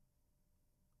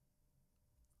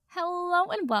Hello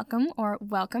and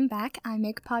welcome back. I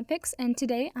make Podpics, and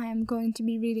today I am going to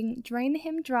be reading Drain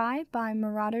Him Dry by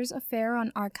Marauders Affair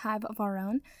on Archive of Our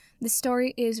Own. The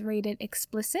story is rated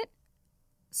explicit,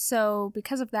 so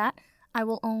because of that, I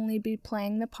will only be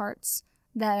playing the parts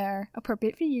that are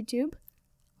appropriate for YouTube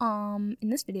in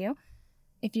this video.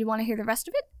 If you want to hear the rest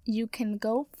of it, you can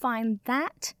go find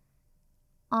that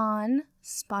on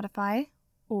Spotify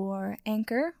or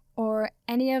Anchor or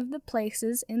any of the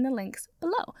places in the links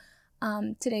below.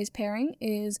 Today's pairing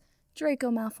is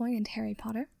Draco Malfoy and Harry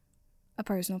Potter, a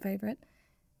personal favorite.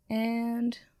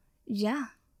 And yeah,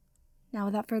 now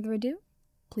without further ado,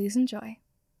 please enjoy.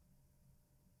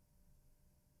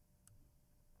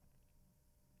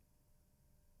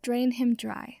 Drain Him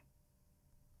Dry.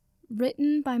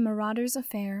 Written by Marauders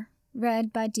Affair,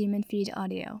 read by Demon Feed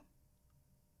Audio.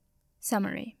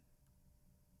 Summary.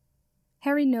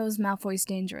 Harry knows Malfoy's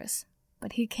dangerous,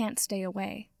 but he can't stay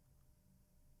away.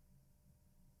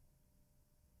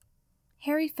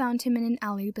 Harry found him in an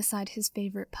alley beside his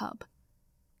favorite pub.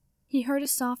 He heard a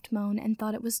soft moan and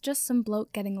thought it was just some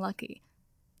bloke getting lucky.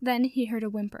 Then he heard a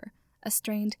whimper, a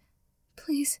strained,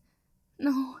 "Please,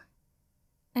 no,"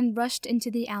 and rushed into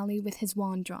the alley with his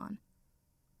wand drawn.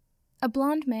 A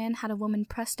blonde man had a woman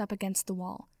pressed up against the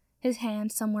wall, his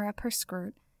hand somewhere up her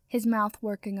skirt, his mouth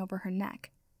working over her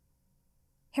neck.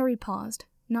 Harry paused,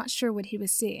 not sure what he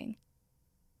was seeing.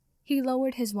 He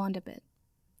lowered his wand a bit.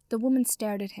 The woman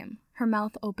stared at him, her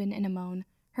mouth open in a moan,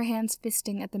 her hands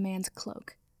fisting at the man's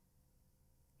cloak.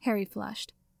 Harry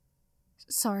flushed.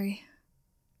 "Sorry."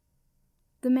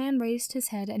 The man raised his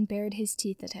head and bared his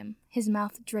teeth at him, his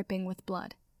mouth dripping with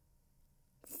blood.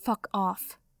 "Fuck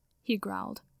off," he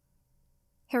growled.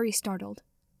 Harry startled.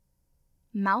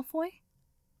 "Malfoy?"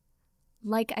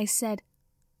 "Like I said,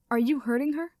 are you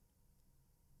hurting her?"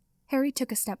 Harry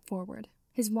took a step forward,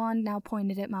 his wand now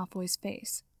pointed at Malfoy's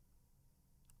face.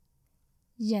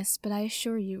 "Yes, but I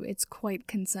assure you it's quite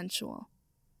consensual."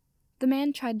 The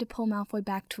man tried to pull Malfoy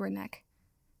back to her neck.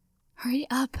 "Hurry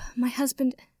up, my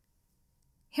husband—"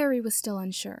 Harry was still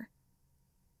unsure.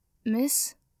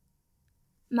 "Miss?"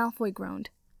 Malfoy groaned.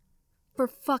 "For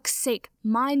fuck's sake,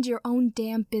 mind your own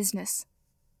damn business."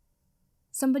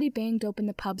 Somebody banged open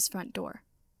the pub's front door.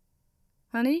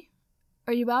 "Honey,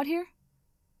 are you out here?"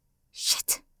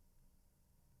 "Shit!"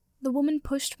 The woman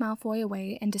pushed Malfoy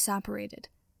away and disapparated.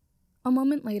 A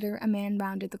moment later, a man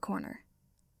rounded the corner.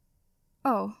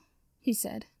 "Oh," he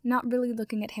said, not really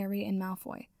looking at Harry and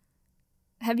Malfoy.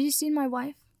 "Have you seen my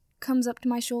wife? Comes up to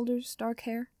my shoulders, dark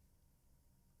hair."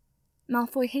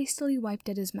 Malfoy hastily wiped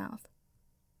at his mouth.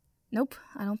 "Nope,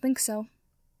 I don't think so."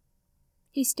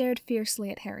 He stared fiercely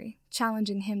at Harry,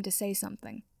 challenging him to say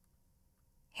something.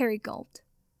 Harry gulped.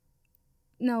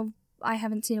 "No, I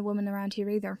haven't seen a woman around here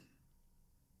either."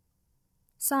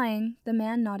 Sighing, the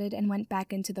man nodded and went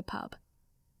back into the pub.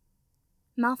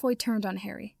 Malfoy turned on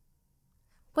Harry.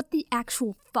 "What the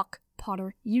actual fuck,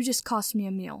 Potter? You just cost me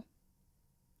a meal."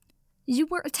 "You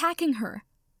were attacking her!"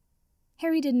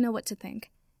 Harry didn't know what to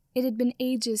think. It had been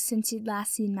ages since he'd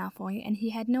last seen Malfoy, and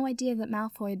he had no idea that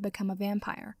Malfoy had become a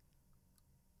vampire.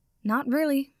 "Not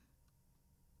really."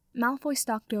 Malfoy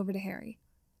stalked over to Harry.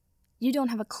 "You don't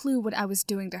have a clue what I was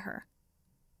doing to her."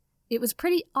 "It was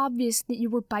pretty obvious that you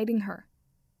were biting her."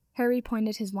 Harry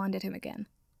pointed his wand at him again.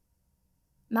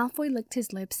 Malfoy licked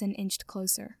his lips and inched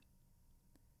closer.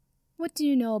 "What do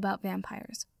you know about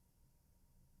vampires?"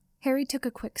 Harry took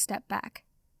a quick step back.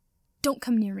 "Don't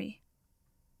come near me."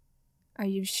 "Are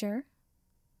you sure?"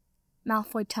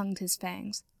 Malfoy tongued his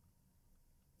fangs.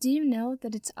 "Do you know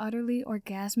that it's utterly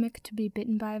orgasmic to be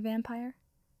bitten by a vampire?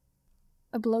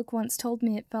 A bloke once told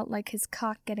me it felt like his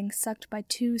cock getting sucked by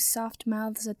two soft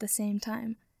mouths at the same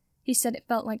time. He said it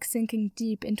felt like sinking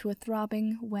deep into a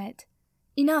throbbing, wet—"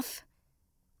 "Enough!"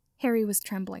 Harry was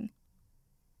trembling.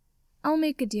 "I'll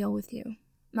make a deal with you,"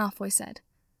 Malfoy said.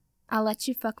 "I'll let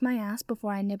you fuck my ass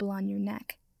before I nibble on your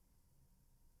neck."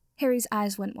 Harry's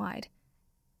eyes went wide.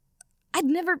 I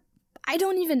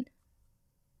don't even—"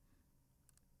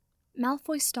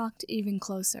 Malfoy stalked even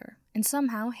closer, and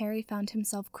somehow Harry found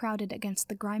himself crowded against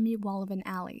the grimy wall of an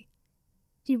alley.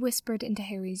 He whispered into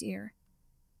Harry's ear.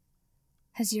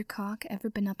 "Has your cock ever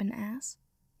been up an ass?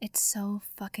 It's so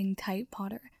fucking tight,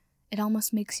 Potter. It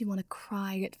almost makes you want to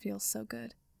cry, it feels so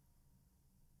good."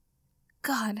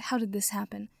 God, how did this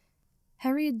happen?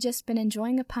 Harry had just been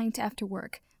enjoying a pint after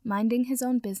work, minding his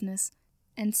own business,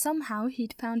 and somehow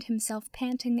he'd found himself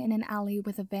panting in an alley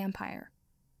with a vampire.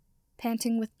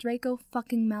 Panting with Draco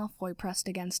fucking Malfoy pressed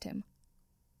against him.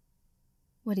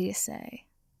 "What do you say?"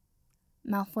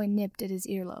 Malfoy nipped at his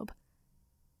earlobe.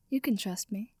 "You can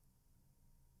trust me."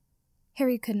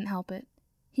 Harry couldn't help it.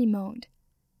 He moaned.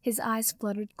 His eyes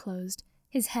fluttered closed,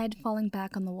 his head falling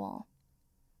back on the wall.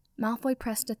 Malfoy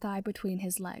pressed a thigh between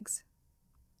his legs.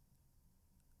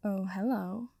 "Oh,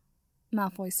 hello,"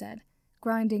 Malfoy said,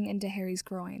 grinding into Harry's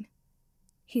groin.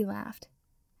 He laughed.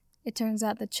 "It turns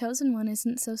out the chosen one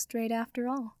isn't so straight after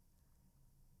all."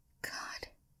 "God,"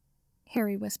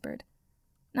 Harry whispered.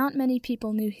 Not many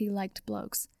people knew he liked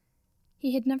blokes.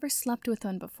 He had never slept with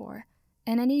one before,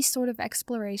 and any sort of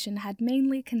exploration had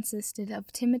mainly consisted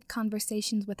of timid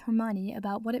conversations with Hermione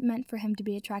about what it meant for him to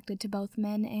be attracted to both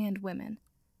men and women.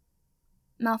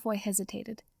 Malfoy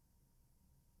hesitated.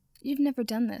 "You've never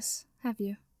done this, have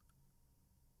you?"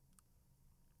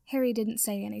 Harry didn't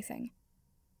say anything.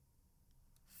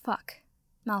 "Fuck,"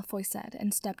 Malfoy said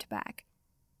and stepped back.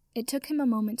 It took him a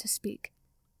moment to speak.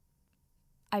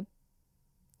 "I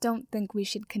don't think we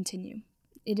should continue.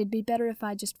 It'd be better if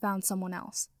I just found someone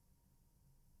else."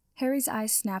 Harry's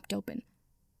eyes snapped open.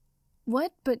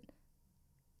 "What? But—"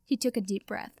 He took a deep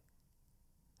breath.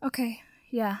 "Okay,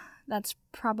 yeah, that's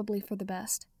probably for the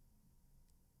best."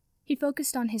 He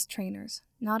focused on his trainers,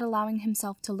 not allowing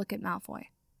himself to look at Malfoy.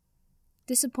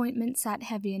 Disappointment sat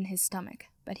heavy in his stomach,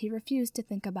 but he refused to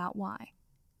think about why.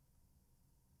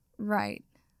 "Right."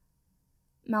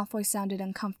 Malfoy sounded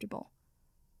uncomfortable.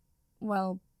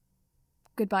 "Well,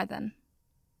 goodbye then."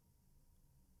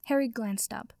 Harry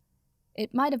glanced up.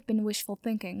 It might have been wishful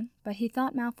thinking, but he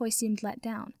thought Malfoy seemed let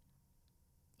down.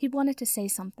 He wanted to say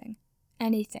something.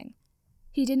 Anything.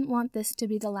 He didn't want this to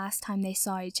be the last time they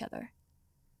saw each other.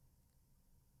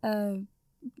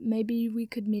 Maybe we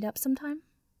could meet up sometime?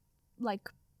 Like,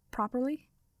 properly?"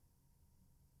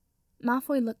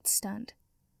 Malfoy looked stunned.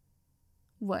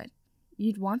 "What,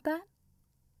 you'd want that?"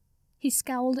 He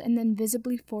scowled and then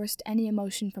visibly forced any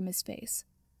emotion from his face.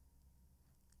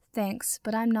 "Thanks,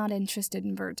 but I'm not interested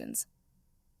in virgins."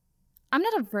 "I'm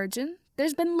not a virgin.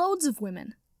 There's been loads of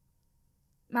women."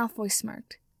 Malfoy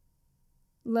smirked.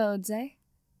 "Loads, eh?"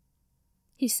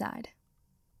 He sighed.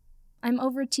 "I'm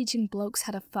over teaching blokes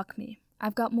how to fuck me.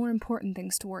 I've got more important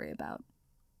things to worry about."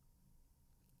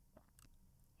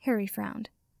 Harry frowned.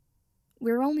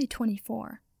 "We're only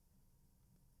 24.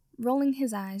 Rolling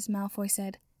his eyes, Malfoy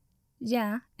said,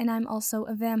 "Yeah, and I'm also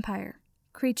a vampire.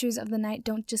 Creatures of the night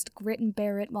don't just grit and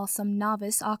bear it while some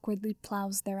novice awkwardly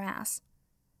plows their ass."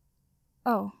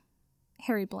 "Oh,"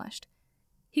 Harry blushed.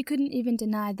 He couldn't even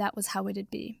deny that was how it'd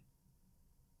be.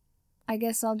 "I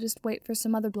guess I'll just wait for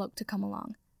some other bloke to come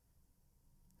along."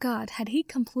 God, had he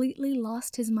completely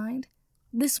lost his mind?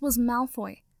 This was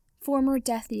Malfoy, former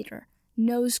Death Eater,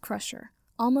 Nose Crusher,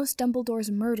 almost Dumbledore's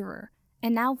murderer,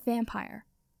 and now vampire.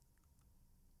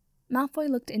 Malfoy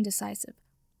looked indecisive.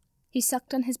 He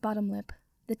sucked on his bottom lip,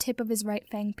 the tip of his right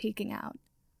fang peeking out.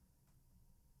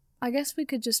 "I guess we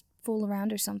could just fool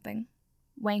around or something.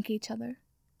 Wank each other."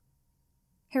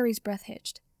 Harry's breath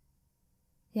hitched.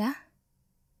 "Yeah?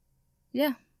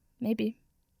 Yeah, maybe."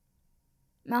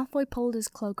 Malfoy pulled his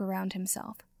cloak around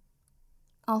himself.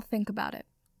 "I'll think about it.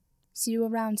 See you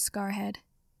around, Scarhead."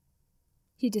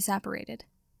 He disapparated.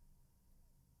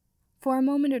 For a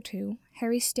moment or two,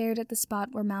 Harry stared at the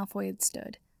spot where Malfoy had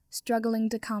stood, struggling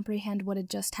to comprehend what had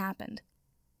just happened.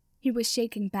 He was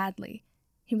shaking badly.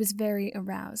 He was very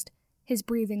aroused, his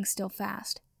breathing still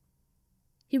fast.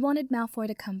 He wanted Malfoy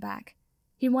to come back.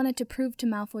 He wanted to prove to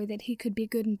Malfoy that he could be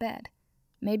good in bed.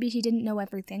 Maybe he didn't know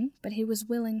everything, but he was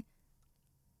willing,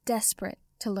 desperate,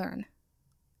 to learn.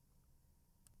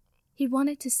 He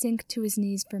wanted to sink to his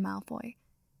knees for Malfoy.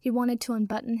 He wanted to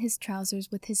unbutton his trousers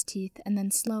with his teeth and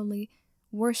then slowly,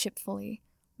 worshipfully,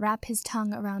 wrap his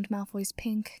tongue around Malfoy's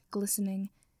pink, glistening...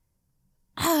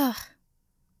 Ugh!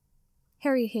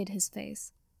 Harry hid his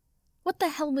face. What the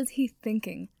hell was he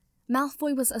thinking?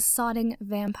 Malfoy was a sodding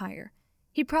vampire.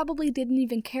 He probably didn't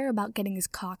even care about getting his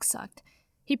cock sucked.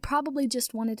 He probably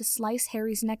just wanted to slice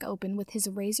Harry's neck open with his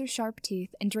razor-sharp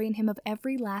teeth and drain him of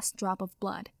every last drop of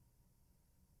blood.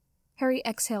 Harry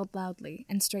exhaled loudly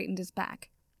and straightened his back.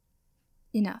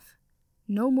 Enough.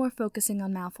 No more focusing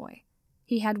on Malfoy.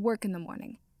 He had work in the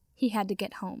morning. He had to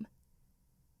get home.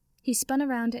 He spun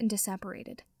around and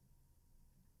disapparated.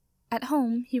 At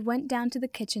home, he went down to the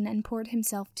kitchen and poured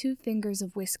himself 2 fingers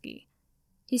of whiskey.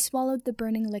 He swallowed the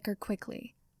burning liquor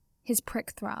quickly. His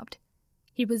prick throbbed.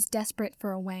 He was desperate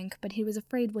for a wank, but he was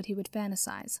afraid what he would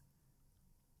fantasize.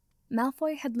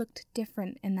 Malfoy had looked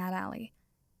different in that alley.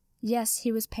 Yes,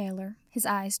 he was paler, his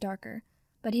eyes darker,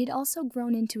 but he'd also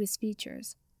grown into his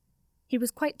features. He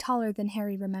was quite taller than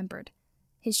Harry remembered,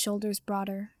 his shoulders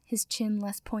broader, his chin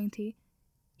less pointy.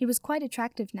 He was quite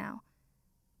attractive now,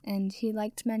 and he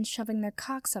liked men shoving their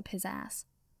cocks up his ass.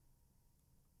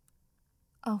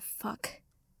 Oh, fuck.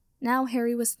 Now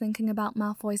Harry was thinking about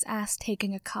Malfoy's ass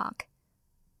taking a cock.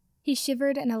 He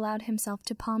shivered and allowed himself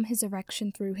to palm his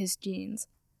erection through his jeans.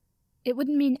 It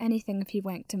wouldn't mean anything if he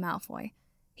wanked to Malfoy.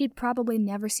 He'd probably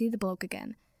never see the bloke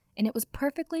again, and it was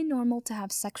perfectly normal to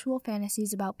have sexual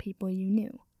fantasies about people you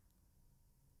knew.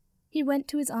 He went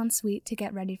to his ensuite to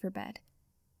get ready for bed.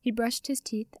 He brushed his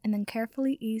teeth and then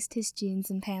carefully eased his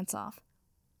jeans and pants off.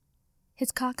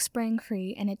 His cock sprang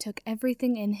free, and it took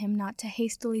everything in him not to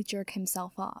hastily jerk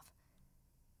himself off.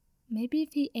 Maybe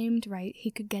if he aimed right,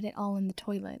 he could get it all in the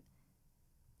toilet.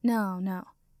 No.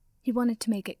 He wanted to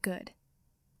make it good.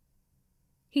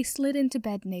 He slid into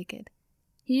bed naked.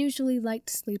 He usually liked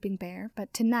sleeping bare,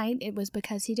 but tonight it was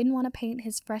because he didn't want to paint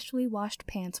his freshly washed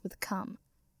pants with cum.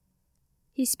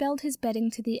 He spelled his bedding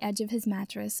to the edge of his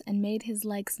mattress and made his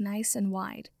legs nice and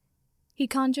wide. He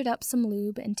conjured up some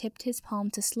lube and tipped his palm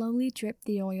to slowly drip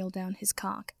the oil down his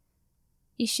cock.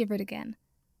 He shivered again.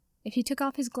 If he took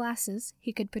off his glasses,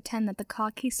 he could pretend that the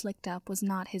cock he slicked up was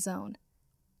not his own.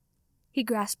 He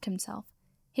grasped himself,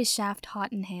 his shaft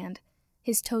hot in hand,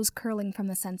 his toes curling from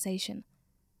the sensation.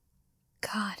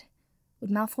 God,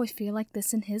 would Malfoy feel like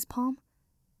this in his palm?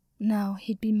 No,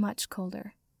 he'd be much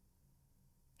colder.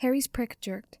 Harry's prick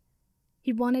jerked.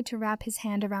 He wanted to wrap his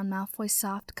hand around Malfoy's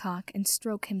soft cock and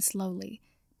stroke him slowly,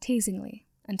 teasingly,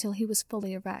 until he was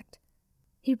fully erect.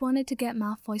 He wanted to get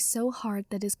Malfoy so hard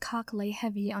that his cock lay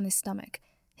heavy on his stomach,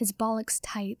 his bollocks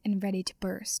tight and ready to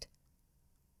burst.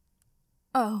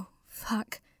 Oh,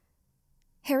 fuck.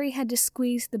 Harry had to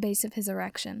squeeze the base of his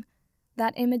erection.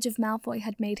 That image of Malfoy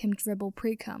had made him dribble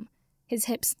pre-cum, his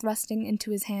hips thrusting into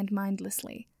his hand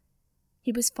mindlessly.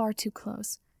 He was far too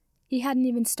close. He hadn't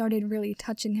even started really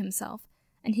touching himself,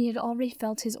 and he had already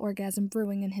felt his orgasm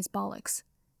brewing in his bollocks.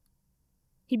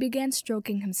 He began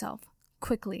stroking himself,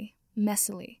 quickly,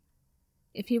 messily.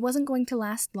 If he wasn't going to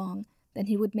last long, then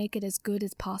he would make it as good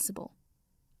as possible.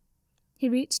 He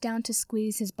reached down to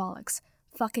squeeze his bollocks,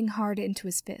 fucking hard into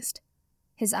his fist.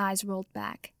 His eyes rolled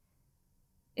back.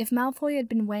 If Malfoy had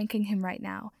been wanking him right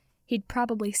now, he'd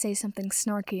probably say something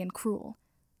snarky and cruel.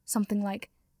 Something like,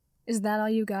 "Is that all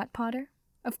you got, Potter?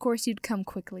 Of course you'd come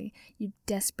quickly, you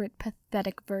desperate,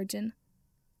 pathetic virgin."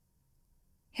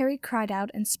 Harry cried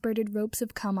out and spurted ropes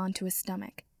of cum onto his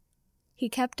stomach. He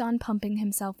kept on pumping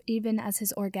himself even as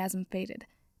his orgasm faded,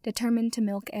 determined to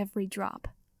milk every drop.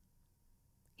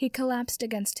 He collapsed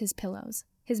against his pillows,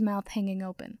 his mouth hanging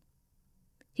open.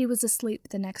 He was asleep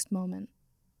the next moment.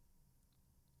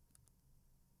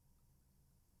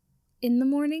 In the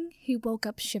morning, he woke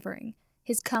up shivering,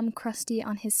 his cum crusty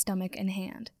on his stomach and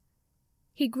hand.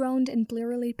 He groaned and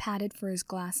blearily patted for his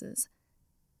glasses.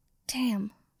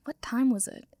 Damn, what time was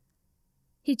it?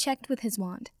 He checked with his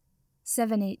wand.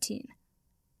 7:18.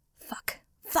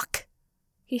 Fuck!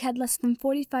 He had less than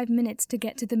 45 minutes to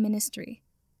get to the ministry.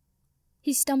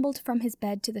 He stumbled from his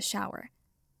bed to the shower.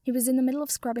 He was in the middle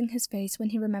of scrubbing his face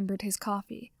when he remembered his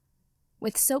coffee.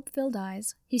 With soap-filled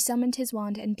eyes, he summoned his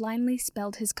wand and blindly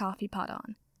spelled his coffee pot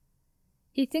on.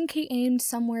 He'd think he aimed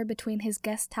somewhere between his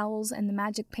guest towels and the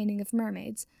magic painting of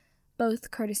mermaids, both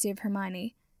courtesy of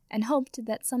Hermione, and hoped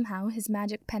that somehow his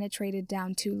magic penetrated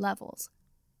down 2 levels.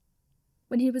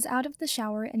 When he was out of the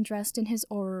shower and dressed in his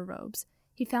Auror robes,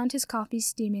 he found his coffee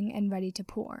steaming and ready to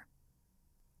pour.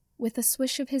 With a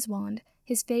swish of his wand,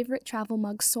 his favorite travel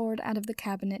mug soared out of the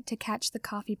cabinet to catch the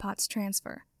coffee pot's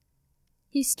transfer.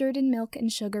 He stirred in milk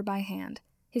and sugar by hand,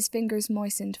 his fingers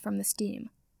moistened from the steam.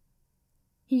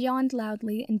 He yawned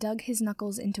loudly and dug his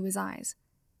knuckles into his eyes.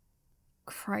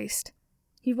 Christ,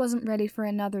 he wasn't ready for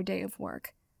another day of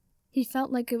work. He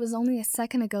felt like it was only a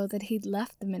second ago that he'd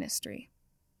left the ministry.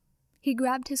 He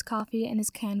grabbed his coffee and his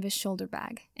canvas shoulder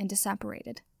bag and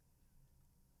disapparated.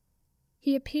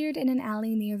 He appeared in an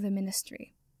alley near the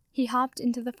ministry. He hopped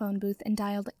into the phone booth and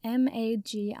dialed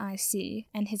MAGIC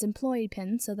and his employee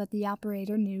pin so that the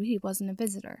operator knew he wasn't a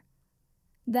visitor.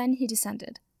 Then he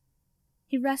descended.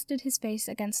 He rested his face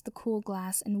against the cool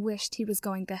glass and wished he was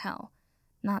going to hell,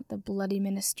 not the bloody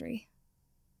ministry.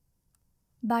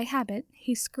 By habit,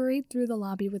 he scurried through the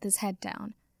lobby with his head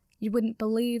down. You wouldn't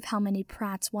believe how many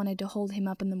prats wanted to hold him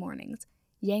up in the mornings,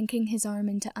 yanking his arm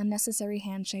into unnecessary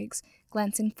handshakes,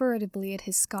 glancing furtively at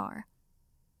his scar.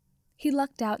 He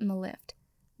lucked out in the lift.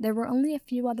 There were only a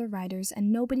few other riders,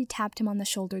 and nobody tapped him on the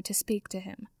shoulder to speak to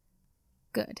him.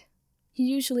 Good. He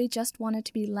usually just wanted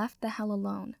to be left the hell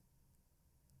alone.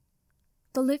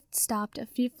 The lift stopped a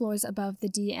few floors above the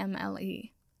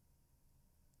DMLE.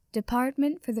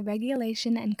 Department for the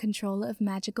Regulation and Control of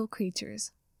Magical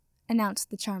Creatures, announced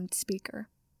the charmed speaker.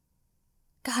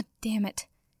 God damn it.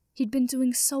 He'd been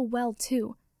doing so well,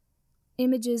 too.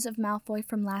 Images of Malfoy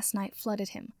from last night flooded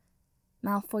him.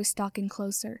 Malfoy stalking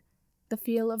closer, the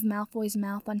feel of Malfoy's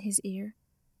mouth on his ear,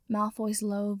 Malfoy's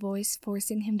low voice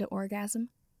forcing him to orgasm.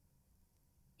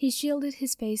 He shielded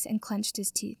his face and clenched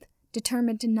his teeth,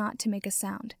 determined not to make a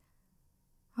sound.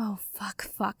 Oh,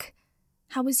 fuck.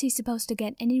 How was he supposed to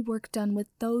get any work done with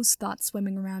those thoughts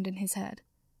swimming around in his head?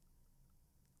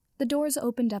 The doors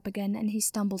opened up again and he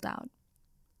stumbled out.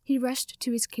 He rushed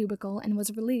to his cubicle and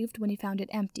was relieved when he found it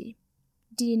empty.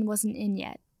 Dean wasn't in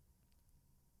yet.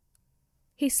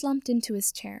 He slumped into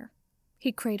his chair.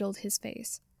 He cradled his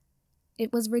face.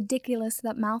 It was ridiculous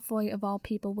that Malfoy of all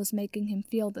people was making him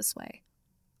feel this way.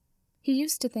 He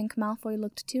used to think Malfoy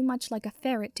looked too much like a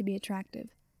ferret to be attractive.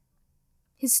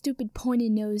 His stupid pointy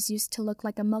nose used to look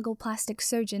like a muggle plastic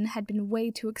surgeon had been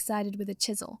way too excited with a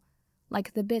chisel,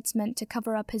 like the bits meant to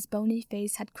cover up his bony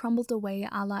face had crumbled away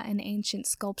a la an ancient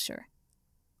sculpture.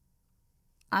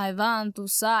 "I want to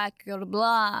suck your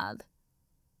blood."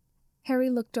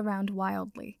 Harry looked around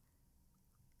wildly.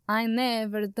 "I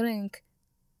never drink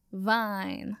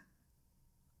wine."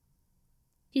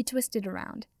 He twisted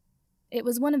around. It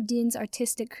was one of Dean's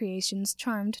artistic creations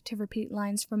charmed to repeat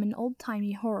lines from an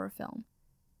old-timey horror film.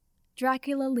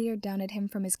 Dracula leered down at him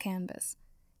from his canvas.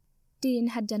 Dean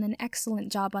had done an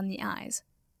excellent job on the eyes.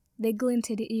 They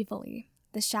glinted evilly,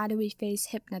 the shadowy face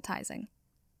hypnotizing.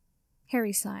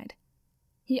 Harry sighed.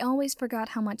 He always forgot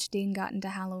how much Dean got into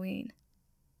Halloween.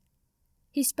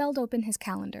 He spelled open his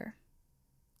calendar.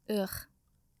 Ugh.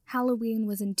 Halloween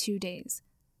was in 2 days.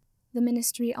 The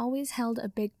Ministry always held a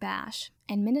big bash,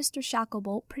 and Minister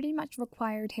Shacklebolt pretty much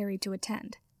required Harry to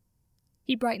attend.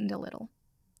 He brightened a little.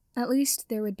 At least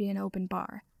there would be an open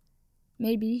bar.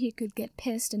 Maybe he could get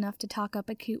pissed enough to talk up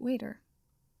a cute waiter.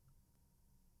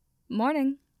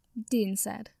 "Morning," Dean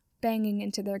said, banging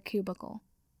into their cubicle.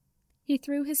 He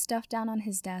threw his stuff down on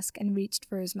his desk and reached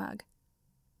for his mug.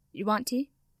 "You want tea?"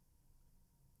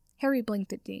 Harry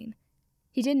blinked at Dean.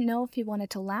 He didn't know if he wanted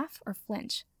to laugh or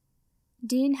flinch.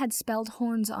 Dean had spelled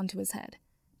horns onto his head,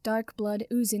 dark blood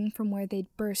oozing from where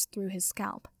they'd burst through his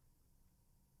scalp.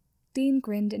 Dean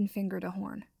grinned and fingered a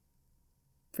horn.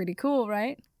 "Pretty cool,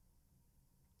 right?"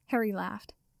 Harry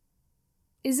laughed.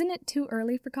 "Isn't it too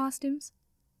early for costumes?"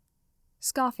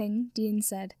 Scoffing, Dean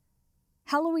said,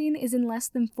 "Halloween is in less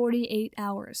than 48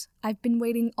 hours. I've been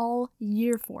waiting all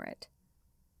year for it."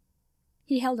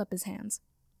 He held up his hands.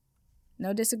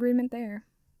 No disagreement there,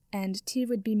 and tea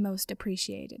would be most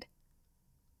appreciated.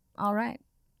 All right.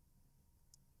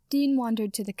 Dean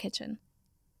wandered to the kitchen.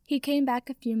 He came back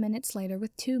a few minutes later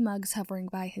with 2 mugs hovering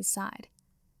by his side.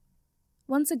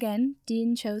 Once again,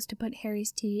 Dean chose to put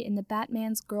Harry's tea in the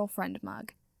Batman's girlfriend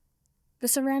mug. The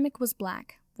ceramic was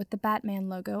black, with the Batman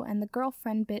logo and the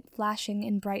girlfriend bit flashing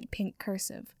in bright pink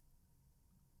cursive.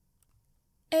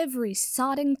 "Every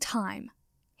sodding time,"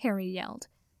 Harry yelled,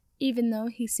 even though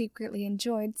he secretly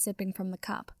enjoyed sipping from the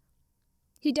cup.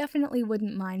 He definitely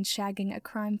wouldn't mind shagging a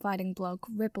crime-fighting bloke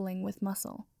rippling with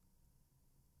muscle.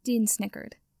 Dean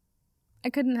snickered. "I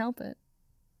couldn't help it."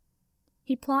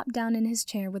 He plopped down in his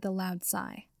chair with a loud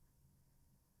sigh.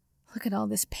 "Look at all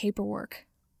this paperwork."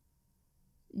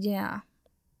 "Yeah."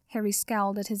 Harry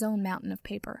scowled at his own mountain of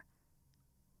paper.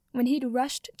 When he'd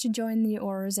rushed to join the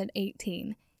Aurors at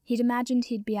 18, he'd imagined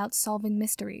he'd be out solving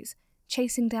mysteries,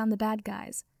 chasing down the bad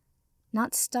guys,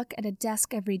 not stuck at a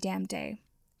desk every damn day,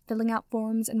 filling out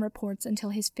forms and reports until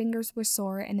his fingers were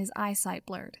sore and his eyesight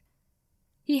blurred.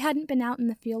 He hadn't been out in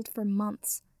the field for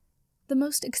months. The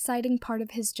most exciting part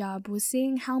of his job was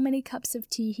seeing how many cups of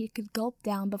tea he could gulp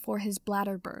down before his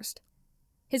bladder burst.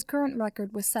 His current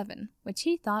record was 7, which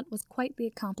he thought was quite the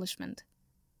accomplishment.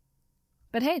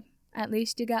 "But hey, at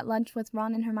least you got lunch with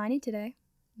Ron and Hermione today,"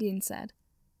 Dean said.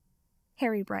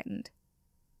 Harry brightened.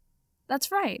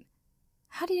 "That's right.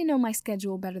 How do you know my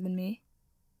schedule better than me?"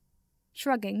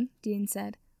 Shrugging, Dean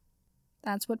said,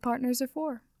 "That's what partners are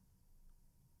for."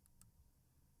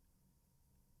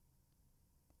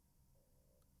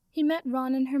 He met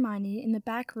Ron and Hermione in the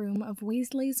back room of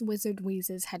Weasley's Wizard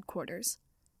Wheezes headquarters.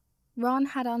 Ron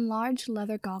had on large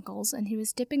leather goggles, and he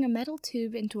was dipping a metal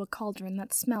tube into a cauldron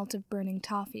that smelt of burning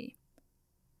toffee.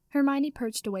 Hermione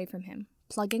perched away from him,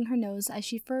 plugging her nose as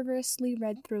she fervorously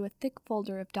read through a thick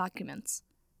folder of documents.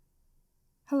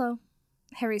 "Hello,"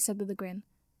 Harry said with a grin.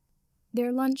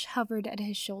 Their lunch hovered at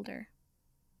his shoulder.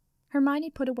 Hermione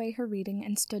put away her reading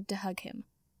and stood to hug him.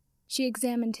 She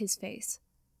examined his face.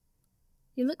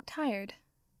 "You look tired."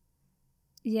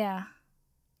 "Yeah."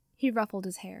 He ruffled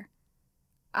his hair.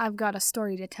 "I've got a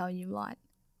story to tell you lot."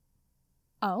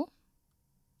 "Oh?"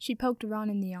 She poked Ron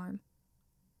in the arm.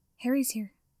 "Harry's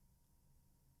here."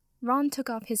 Ron took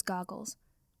off his goggles.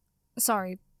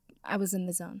 "Sorry, I was in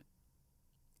the zone."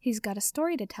 "He's got a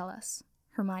story to tell us,"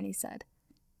 Hermione said.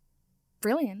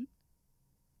 "Brilliant."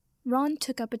 Ron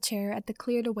took up a chair at the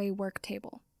cleared-away work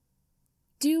table.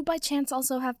 Do you by chance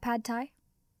also have pad thai?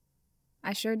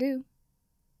 I sure do.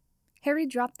 Harry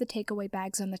dropped the takeaway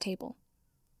bags on the table.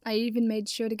 I even made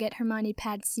sure to get Hermione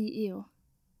pad see ew.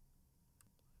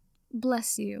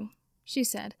 Bless you, she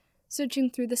said,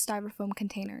 searching through the styrofoam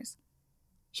containers.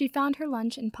 She found her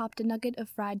lunch and popped a nugget of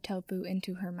fried tofu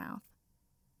into her mouth.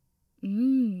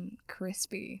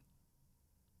 Crispy.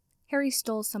 Harry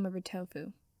stole some of her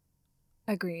tofu.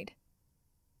 Agreed.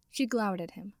 She glowered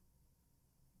at him.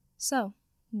 So,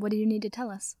 what do you need to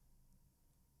tell us?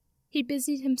 He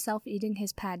busied himself eating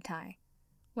his pad thai.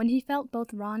 When he felt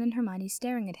both Ron and Hermione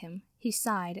staring at him, he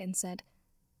sighed and said,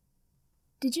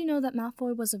 Did you know that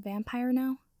Malfoy was a vampire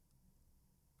now?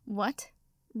 What?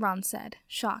 Ron said,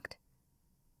 shocked.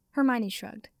 Hermione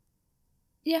shrugged.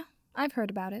 Yeah, I've heard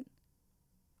about it.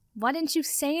 Why didn't you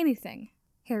say anything?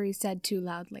 Harry said too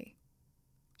loudly.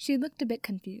 She looked a bit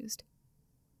confused.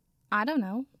 I don't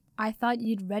know. I thought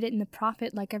you'd read it in the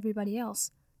Prophet like everybody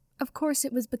else. Of course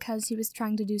it was because he was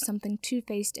trying to do something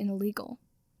two-faced and illegal.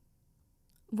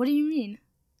 What do you mean?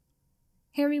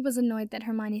 Harry was annoyed that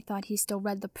Hermione thought he still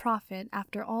read the Prophet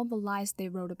after all the lies they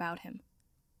wrote about him.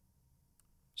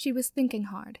 She was thinking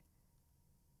hard.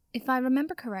 If I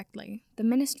remember correctly, the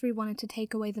Ministry wanted to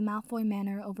take away the Malfoy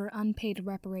Manor over unpaid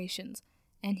reparations,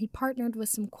 and he partnered with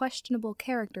some questionable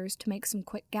characters to make some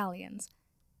quick galleons.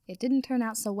 It didn't turn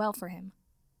out so well for him.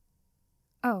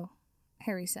 Oh,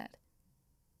 Harry said.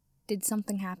 Did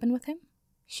something happen with him?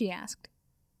 She asked.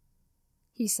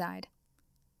 He sighed.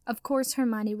 Of course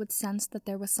Hermione would sense that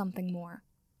there was something more.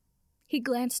 He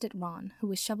glanced at Ron, who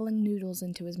was shoveling noodles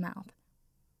into his mouth.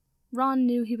 Ron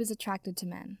knew he was attracted to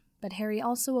men, but Harry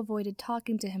also avoided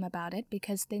talking to him about it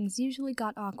because things usually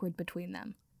got awkward between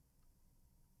them.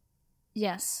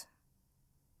 Yes.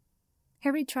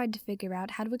 Harry tried to figure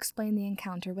out how to explain the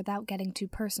encounter without getting too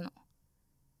personal.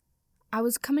 I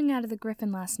was coming out of the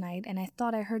Griffin last night, and I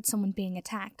thought I heard someone being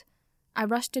attacked. I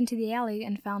rushed into the alley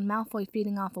and found Malfoy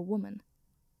feeding off a woman.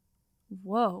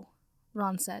 Whoa,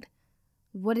 Ron said.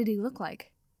 What did he look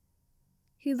like?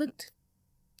 He looked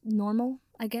normal,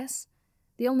 I guess.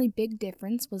 The only big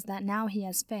difference was that now he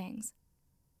has fangs.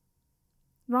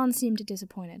 Ron seemed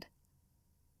disappointed.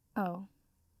 Oh,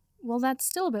 well that's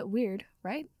still a bit weird,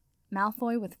 right?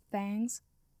 Malfoy with fangs?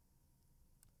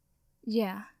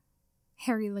 Yeah.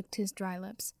 Harry licked his dry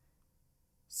lips.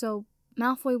 So,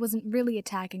 Malfoy wasn't really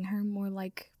attacking her, more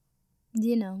like,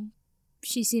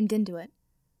 she seemed into it.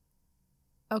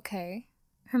 Okay,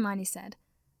 Hermione said.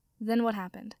 Then what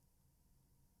happened?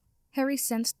 Harry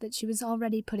sensed that she was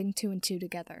already putting two and two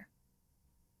together.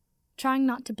 Trying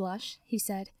not to blush, he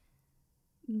said,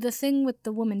 The thing with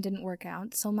the woman didn't work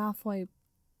out, so Malfoy,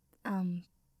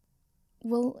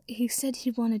 well, he said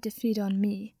he wanted to feed on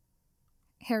me.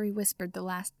 Harry whispered the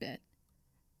last bit.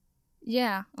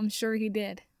 Yeah, I'm sure he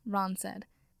did, Ron said.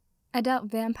 I doubt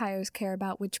vampires care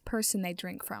about which person they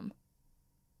drink from.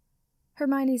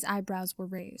 Hermione's eyebrows were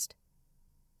raised.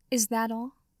 Is that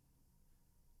all?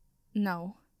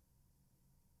 No.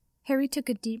 Harry took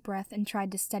a deep breath and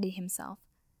tried to steady himself.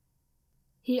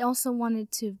 He also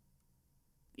wanted to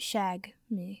shag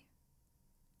me.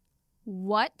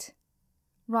 What?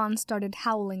 Ron started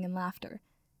howling in laughter.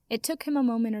 It took him a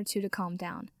moment or two to calm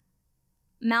down.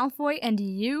 Malfoy and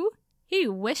you? He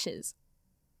wishes.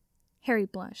 Harry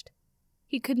blushed.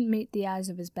 He couldn't meet the eyes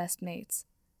of his best mates.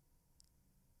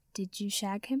 Did you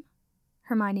shag him?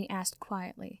 Hermione asked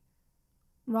quietly.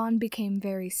 Ron became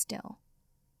very still.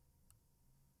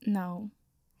 No,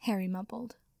 Harry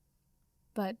mumbled.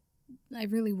 But I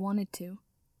really wanted to.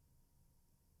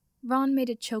 Ron made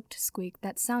a choked squeak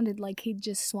that sounded like he'd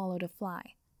just swallowed a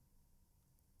fly.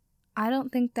 I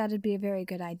don't think that'd be a very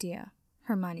good idea,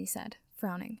 Hermione said,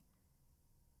 frowning.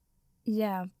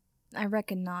 Yeah, I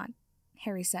reckon not,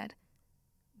 Harry said.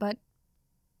 But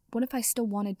what if I still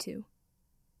wanted to?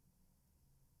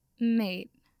 Mate,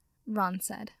 Ron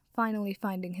said, finally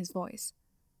finding his voice.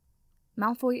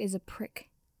 Malfoy is a prick.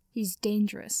 He's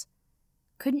dangerous.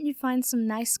 Couldn't you find some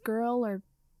nice girl or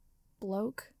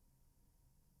bloke?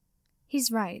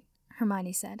 He's right,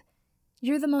 Hermione said.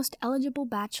 You're the most eligible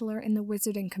bachelor in the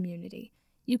wizarding community.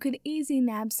 You could easily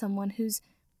nab someone who's,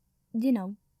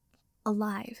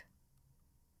 alive.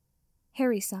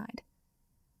 Harry sighed.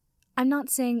 I'm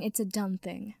not saying it's a done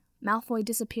thing. Malfoy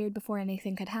disappeared before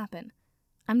anything could happen.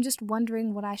 I'm just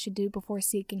wondering what I should do before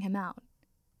seeking him out.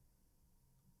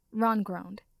 Ron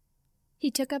groaned.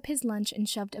 He took up his lunch and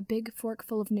shoved a big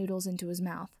forkful of noodles into his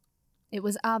mouth. It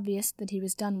was obvious that he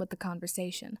was done with the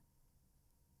conversation.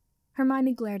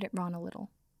 Hermione glared at Ron a little.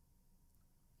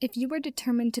 If you were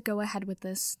determined to go ahead with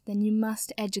this, then you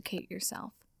must educate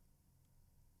yourself.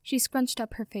 She scrunched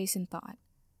up her face in thought.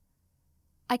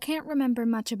 I can't remember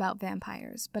much about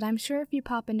vampires, but I'm sure if you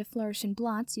pop into Flourish and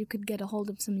Blots, you could get a hold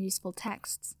of some useful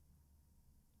texts.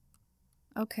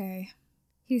 Okay,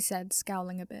 he said,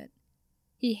 scowling a bit.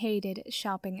 He hated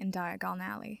shopping in Diagon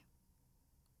Alley.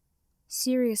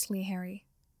 Seriously, Harry.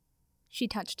 She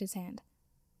touched his hand.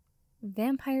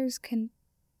 Vampires can,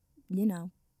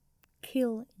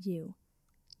 kill you.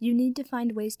 You need to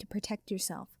find ways to protect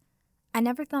yourself. I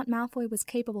never thought Malfoy was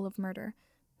capable of murder,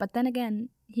 but then again,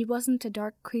 he wasn't a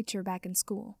dark creature back in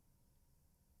school.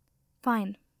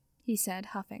 Fine, he said,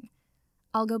 huffing.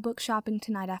 I'll go book shopping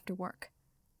tonight after work.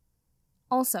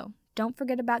 Also, don't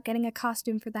forget about getting a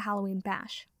costume for the Halloween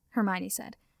bash, Hermione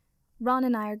said. Ron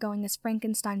and I are going as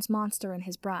Frankenstein's monster and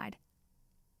his bride.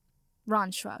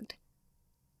 Ron shrugged.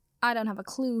 I don't have a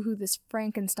clue who this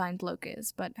Frankenstein bloke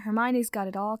is, but Hermione's got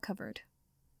it all covered.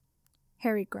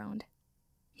 Harry groaned.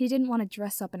 He didn't want to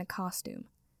dress up in a costume.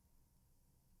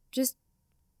 Just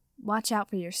watch out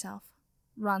for yourself,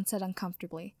 Ron said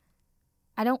uncomfortably.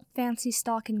 I don't fancy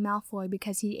stalking Malfoy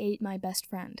because he ate my best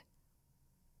friend.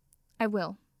 I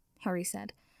will, Harry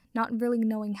said, not really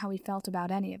knowing how he felt about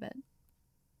any of it.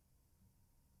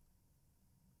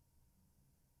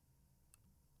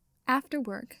 After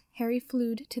work, Harry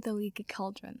flew to the Leaky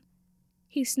Cauldron.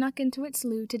 He snuck into its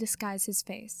loo to disguise his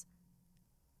face.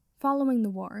 Following the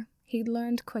war, he'd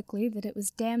learned quickly that it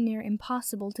was damn near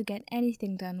impossible to get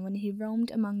anything done when he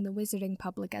roamed among the wizarding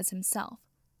public as himself.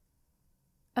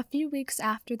 A few weeks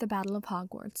after the Battle of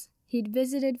Hogwarts, he'd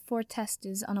visited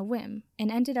Fortestes on a whim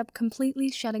and ended up completely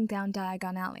shutting down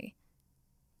Diagon Alley.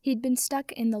 He'd been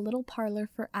stuck in the little parlor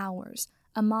for hours,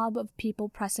 a mob of people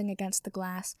pressing against the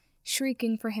glass,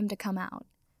 shrieking for him to come out.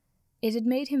 It had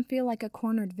made him feel like a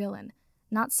cornered villain,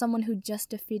 not someone who'd just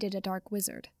defeated a dark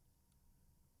wizard.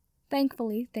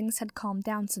 Thankfully, things had calmed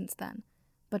down since then,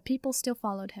 but people still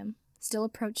followed him, still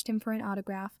approached him for an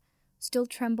autograph, still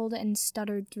trembled and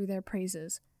stuttered through their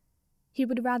praises. He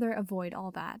would rather avoid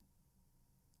all that.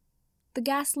 The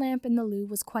gas lamp in the loo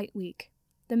was quite weak,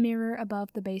 the mirror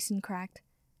above the basin cracked.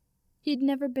 He'd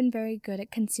never been very good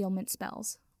at concealment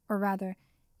spells, or rather,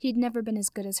 he'd never been as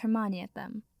good as Hermione at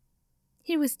them.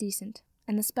 He was decent,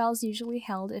 and the spells usually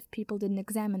held if people didn't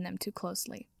examine them too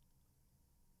closely.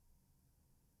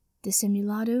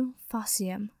 Dissimulado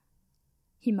faciem,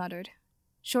 he muttered,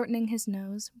 shortening his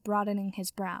nose, broadening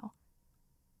his brow.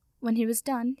 When he was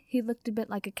done, he looked a bit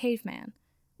like a caveman,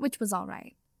 which was all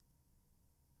right.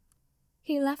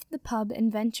 He left the pub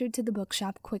and ventured to the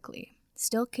bookshop quickly,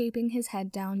 still keeping his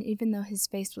head down even though his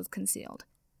face was concealed.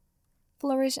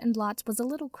 Flourish and Blots was a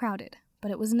little crowded, but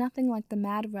it was nothing like the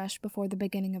mad rush before the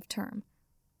beginning of term.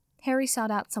 Harry sought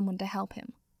out someone to help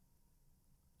him.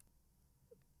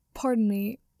 Pardon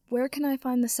me, where can I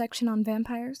find the section on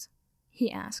vampires?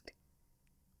 He asked.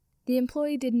 The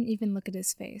employee didn't even look at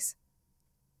his face.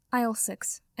 Aisle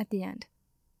 6, at the end.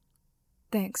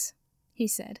 Thanks, he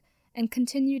said, and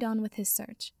continued on with his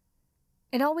search.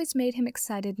 It always made him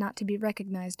excited not to be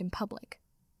recognized in public.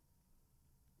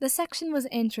 The section was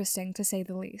interesting, to say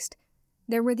the least.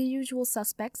 There were the usual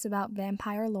suspects about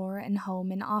vampire lore and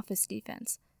home and office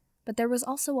defense, but there was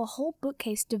also a whole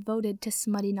bookcase devoted to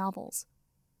smutty novels.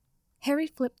 Harry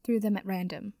flipped through them at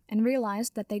random, and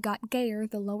realized that they got gayer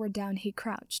the lower down he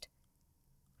crouched.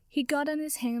 He got on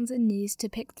his hands and knees to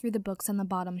pick through the books on the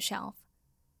bottom shelf.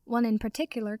 One in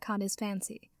particular caught his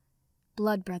fancy.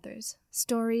 Blood Brothers,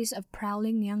 stories of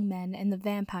prowling young men and the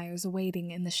vampires awaiting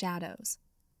in the shadows.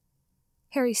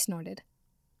 Harry snorted.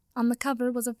 On the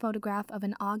cover was a photograph of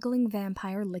an ogling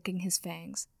vampire licking his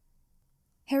fangs.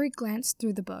 Harry glanced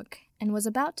through the book, and was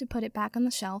about to put it back on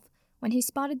the shelf when he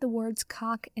spotted the words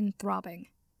cock and throbbing.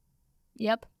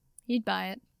 Yep, he'd buy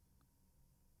it.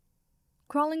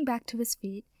 Crawling back to his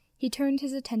feet, he turned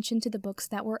his attention to the books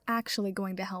that were actually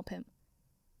going to help him.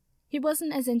 He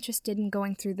wasn't as interested in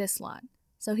going through this lot,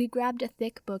 so he grabbed a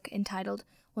thick book entitled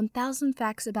 1000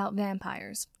 Facts About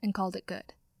Vampires and called it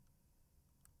good.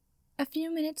 A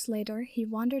few minutes later, he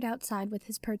wandered outside with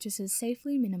his purchases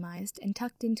safely minimized and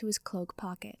tucked into his cloak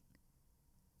pocket.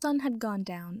 The sun had gone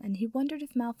down, and he wondered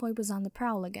if Malfoy was on the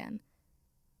prowl again.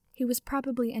 He was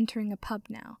probably entering a pub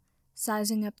now,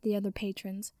 sizing up the other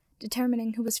patrons,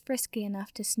 determining who was frisky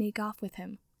enough to sneak off with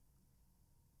him.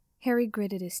 Harry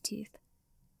gritted his teeth.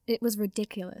 It was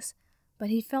ridiculous, but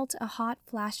he felt a hot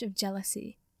flash of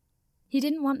jealousy. He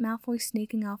didn't want Malfoy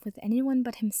sneaking off with anyone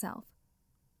but himself.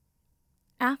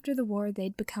 After the war,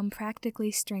 they'd become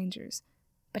practically strangers,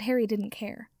 but Harry didn't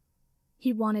care.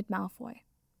 He wanted Malfoy.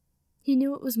 He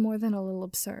knew it was more than a little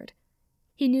absurd.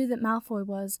 He knew that Malfoy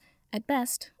was, at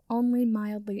best, only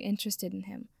mildly interested in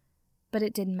him, but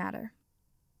it didn't matter.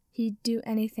 He'd do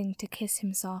anything to kiss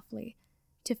him softly,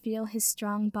 to feel his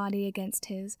strong body against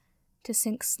his, to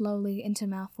sink slowly into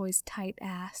Malfoy's tight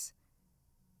ass.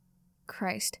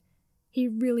 Christ, he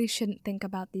really shouldn't think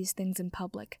about these things in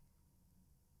public.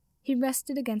 He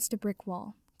rested against a brick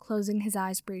wall, closing his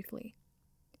eyes briefly.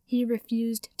 He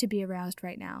refused to be aroused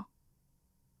right now.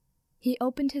 He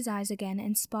opened his eyes again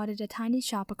and spotted a tiny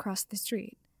shop across the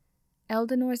street.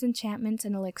 Eldinor's enchantments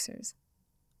and elixirs.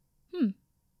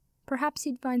 Perhaps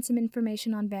he'd find some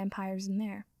information on vampires in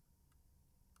there.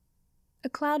 A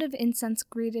cloud of incense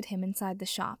greeted him inside the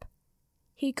shop.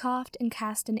 He coughed and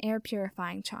cast an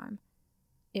air-purifying charm.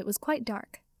 It was quite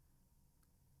dark.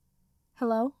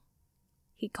 "Hello?"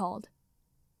 he called.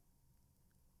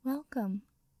 "Welcome,"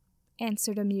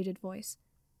 answered a muted voice.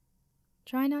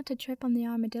 "Try not to trip on the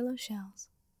armadillo shells."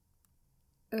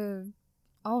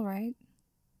 All right."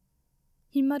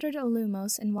 He muttered a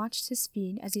lumos and watched his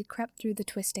feet as he crept through the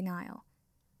twisting aisle.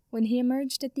 When he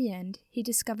emerged at the end, he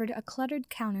discovered a cluttered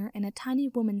counter and a tiny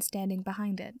woman standing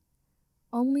behind it.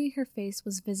 Only her face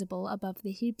was visible above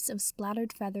the heaps of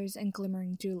splattered feathers and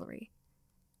glimmering jewelry.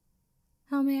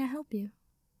 "How may I help you?"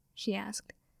 she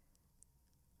asked.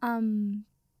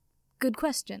 Good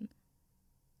question."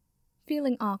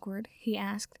 Feeling awkward, he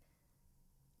asked,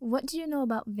 "What do you know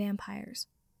about vampires?"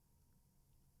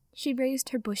 She raised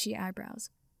her bushy eyebrows.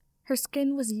 Her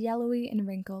skin was yellowy and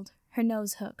wrinkled, her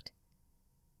nose hooked.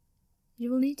 "You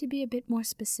will need to be a bit more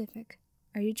specific.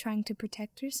 Are you trying to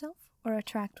protect yourself or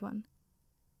attract one?"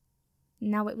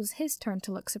 Now it was his turn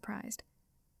to look surprised.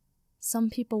 "Some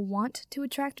people want to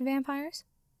attract vampires?"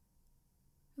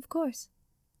 "Of course."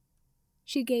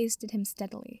 She gazed at him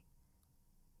steadily.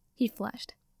 He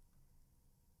flushed.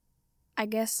 "I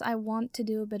guess I want to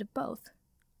do a bit of both."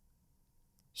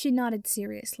 She nodded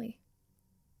seriously.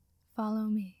 "Follow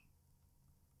me."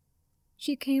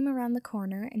 She came around the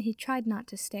corner and he tried not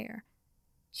to stare.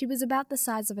 She was about the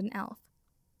size of an elf.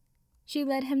 She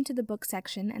led him to the book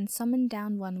section and summoned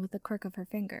down one with a crook of her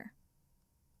finger.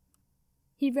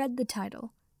 He read the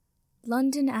title,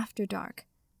 London After Dark,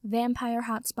 Vampire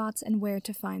Hotspots and Where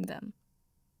to Find Them.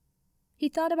 He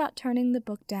thought about turning the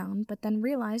book down, but then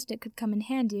realized it could come in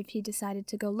handy if he decided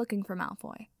to go looking for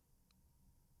Malfoy.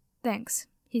 "Thanks,"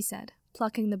 he said,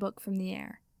 plucking the book from the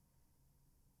air.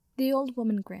 The old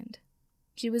woman grinned.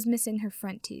 She was missing her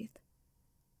front teeth.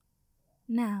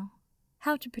 "Now,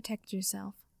 how to protect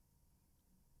yourself."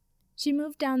 She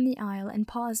moved down the aisle and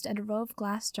paused at a row of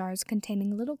glass jars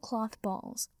containing little cloth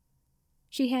balls.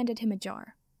 She handed him a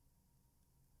jar.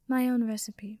 "My own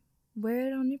recipe. Wear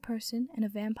it on your person and a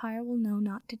vampire will know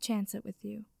not to chance it with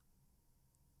you."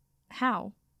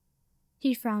 "How?"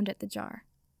 He frowned at the jar.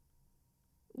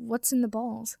 "What's in the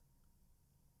balls?"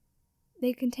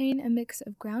 "They contain a mix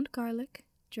of ground garlic,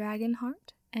 dragon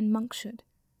heart, and monkshood.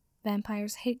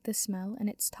 Vampires hate the smell, and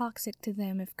it's toxic to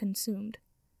them if consumed."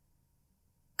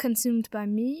 "Consumed by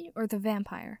me or the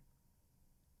vampire?"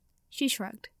 She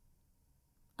shrugged.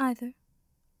 "Either."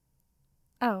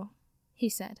 "Oh," he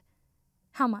said.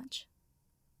 "How much?"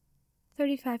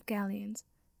 35 galleons,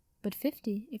 but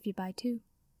 50 if you buy 2.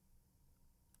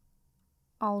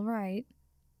 "All right."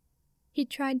 He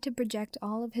tried to project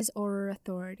all of his Auror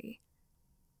authority.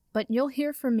 "But you'll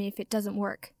hear from me if it doesn't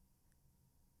work."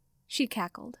 She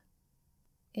cackled.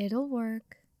 "It'll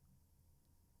work."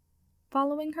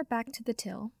 Following her back to the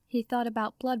till, he thought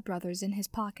about Blood Brothers in his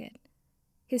pocket.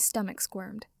 His stomach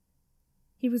squirmed.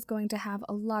 He was going to have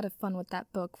a lot of fun with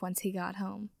that book once he got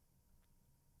home.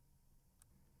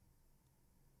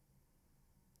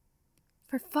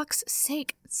 "For fuck's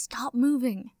sake, stop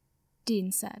moving,"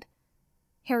 Dean said.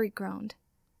 Harry groaned.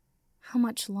 "How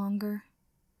much longer?"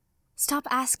 "Stop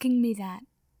asking me that."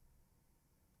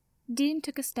 Dean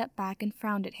took a step back and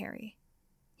frowned at Harry.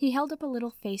 He held up a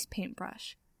little face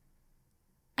paintbrush.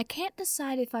 "I can't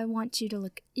decide if I want you to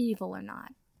look evil or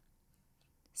not."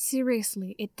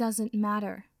 "Seriously, it doesn't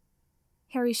matter."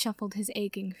 Harry shuffled his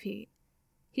aching feet.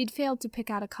 He'd failed to pick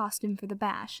out a costume for the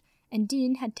bash, and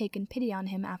Dean had taken pity on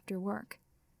him after work.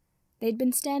 They'd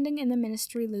been standing in the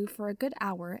ministry loo for a good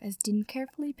hour as Dean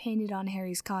carefully painted on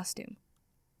Harry's costume.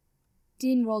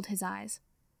 Dean rolled his eyes.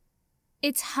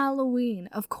 "It's Halloween,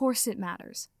 of course it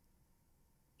matters."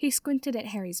 He squinted at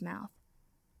Harry's mouth.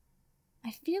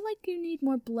 "I feel like you need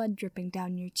more blood dripping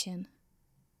down your chin."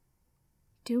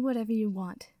 "Do whatever you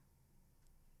want."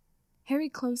 Harry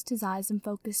closed his eyes and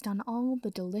focused on all the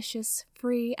delicious,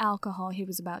 free alcohol he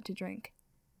was about to drink.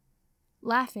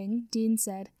 Laughing, Dean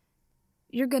said,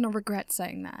 "You're gonna regret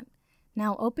saying that.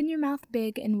 Now open your mouth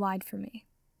big and wide for me."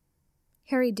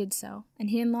 Harry did so, and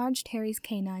he enlarged Harry's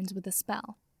canines with a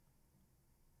spell.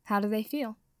 "How do they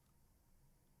feel?"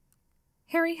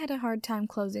 Harry had a hard time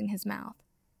closing his mouth.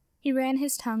 He ran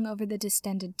his tongue over the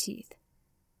distended teeth.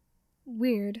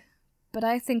 Weird, but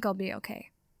I think I'll be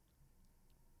okay.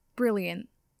 Brilliant,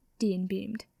 Dean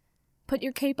beamed. Put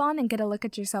your cape on and get a look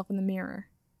at yourself in the mirror.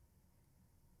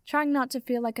 Trying not to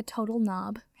feel like a total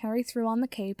knob, Harry threw on the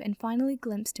cape and finally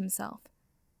glimpsed himself.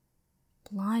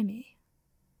 Blimey.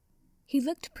 He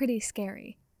looked pretty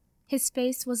scary. His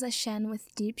face was a shen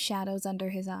with deep shadows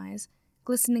under his eyes.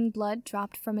 Glistening blood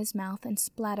dropped from his mouth and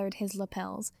splattered his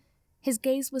lapels. His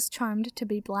gaze was charmed to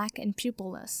be black and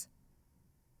pupilless.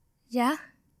 Yeah?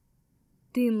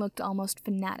 Dean looked almost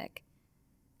fanatic.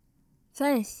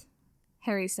 Thanks,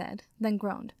 Harry said, then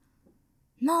groaned.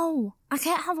 No, I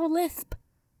can't have a lisp.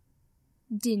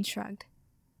 Dean shrugged.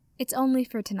 It's only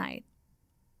for tonight.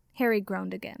 Harry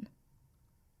groaned again.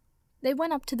 They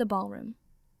went up to the ballroom.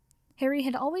 Harry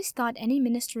had always thought any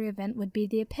ministry event would be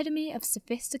the epitome of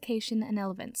sophistication and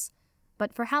elegance,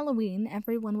 but for Halloween,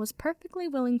 everyone was perfectly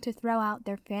willing to throw out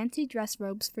their fancy dress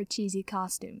robes for cheesy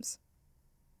costumes.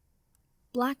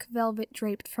 Black velvet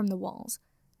draped from the walls,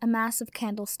 a mass of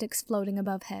candlesticks floating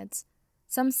above heads.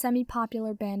 Some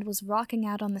semi-popular band was rocking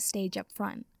out on the stage up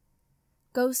front.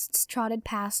 Ghosts trotted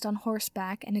past on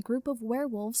horseback, and a group of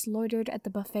werewolves loitered at the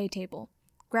buffet table,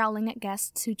 growling at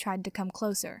guests who tried to come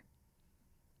closer.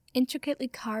 Intricately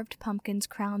carved pumpkins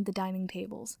crowned the dining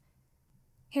tables.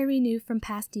 Harry knew from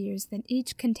past years that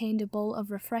each contained a bowl of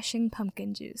refreshing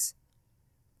pumpkin juice.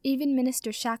 Even Minister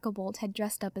Shacklebolt had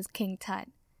dressed up as King Tut,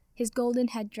 his golden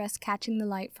headdress catching the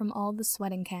light from all the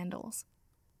sweating candles.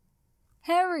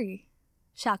 "Harry!"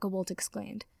 Shacklebolt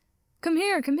exclaimed. "Come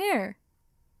here, come here!"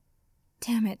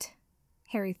 Damn it,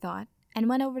 Harry thought, and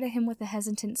went over to him with a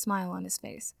hesitant smile on his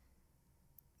face.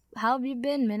 "How have you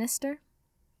been, Minister?"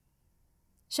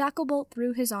 Shacklebolt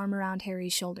threw his arm around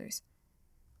Harry's shoulders.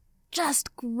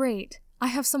 "Just great! I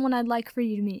have someone I'd like for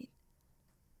you to meet."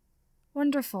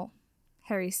 "Wonderful,"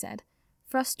 Harry said,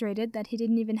 frustrated that he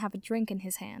didn't even have a drink in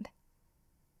his hand.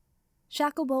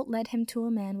 Shacklebolt led him to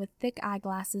a man with thick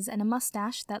eyeglasses and a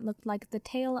mustache that looked like the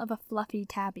tail of a fluffy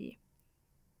tabby.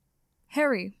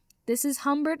 "Harry, this is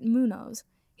Humbert Munoz.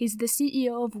 He's the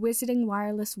CEO of Wizarding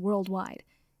Wireless Worldwide.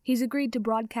 He's agreed to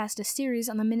broadcast a series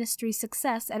on the ministry's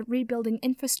success at rebuilding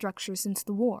infrastructure since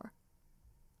the war."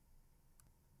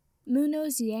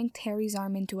 Munoz yanked Harry's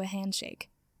arm into a handshake.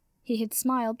 He had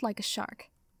smiled like a shark.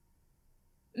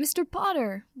 "Mr.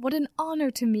 Potter, what an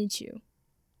honor to meet you."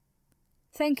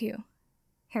 "Thank you,"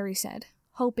 Harry said,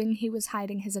 hoping he was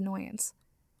hiding his annoyance.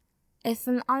 "It's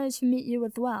an honor to meet you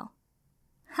as well."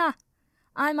 "Ha!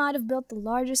 I might have built the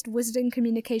largest wizarding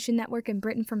communication network in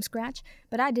Britain from scratch,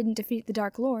 but I didn't defeat the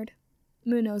Dark Lord."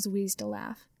 Munoz wheezed a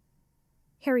laugh.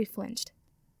 Harry flinched.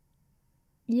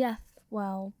 "Yes,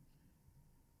 well..."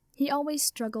 He always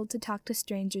struggled to talk to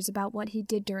strangers about what he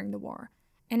did during the war,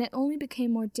 and it only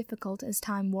became more difficult as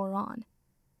time wore on.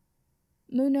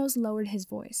 Munoz lowered his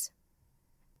voice.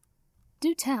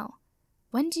 "Do tell,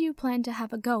 when do you plan to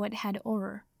have a go at Head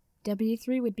Auror?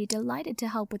 W3 would be delighted to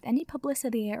help with any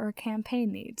publicity or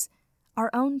campaign needs. Our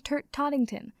own Turt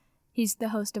Toddington, he's the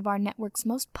host of our network's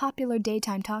most popular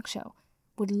daytime talk show,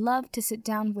 would love to sit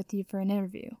down with you for an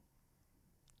interview."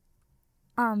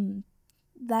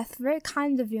 That's very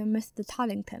kind of you, Mr.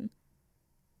 Toddington."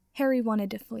 Harry wanted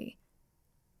to flee.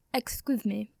 "Excuse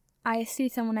me, I see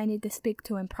someone I need to speak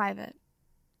to in private."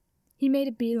 He made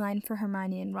a beeline for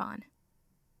Hermione and Ron.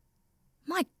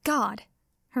 "My God!"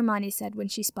 Hermione said when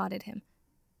she spotted him.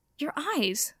 "Your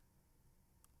eyes!"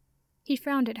 He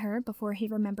frowned at her before he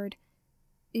remembered.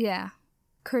 "Yeah,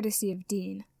 courtesy of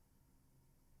Dean."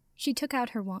 She took out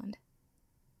her wand.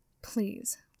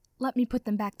 "Please, let me put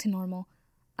them back to normal.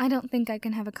 I don't think I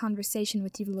can have a conversation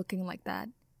with you looking like that."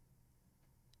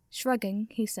 Shrugging,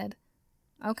 he said,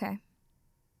 "Okay."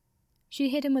 She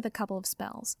hit him with a couple of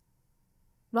spells.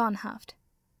 Ron huffed.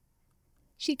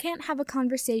 "She can't have a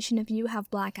conversation if you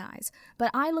have black eyes, but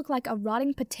I look like a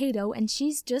rotting potato and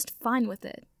she's just fine with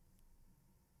it."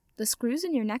 "The screws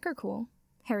in your neck are cool,"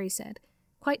 Harry said,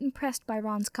 quite impressed by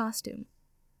Ron's costume.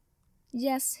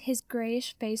 Yes, his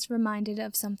grayish face reminded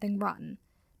of something rotten,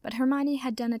 but Hermione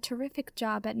had done a terrific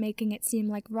job at making it seem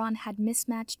like Ron had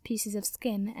mismatched pieces of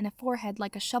skin and a forehead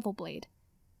like a shovel blade.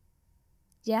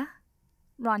 "Yeah?"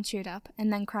 Ron cheered up,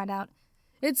 and then cried out,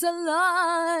 "It's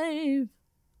alive!"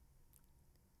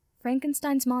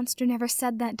 "Frankenstein's monster never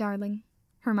said that, darling,"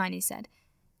 Hermione said.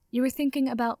 "You were thinking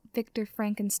about Victor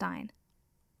Frankenstein."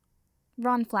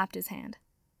 Ron flapped his hand.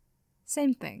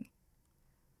 "Same thing."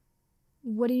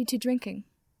 "What are you two drinking?"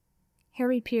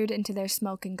 Harry peered into their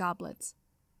smoking goblets.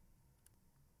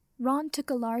 Ron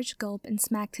took a large gulp and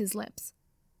smacked his lips.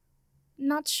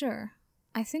 "Not sure.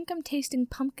 I think I'm tasting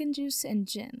pumpkin juice and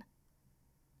gin.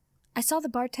 I saw the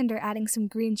bartender adding some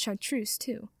green chartreuse,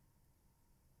 too.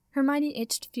 Hermione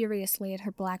itched furiously at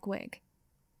her black wig.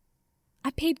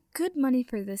 I paid good money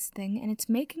for this thing, and it's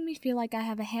making me feel like I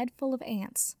have a head full of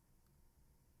ants.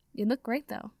 You look great,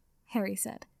 though, Harry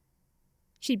said.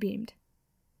 She beamed.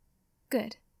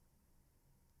 Good.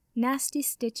 Nasty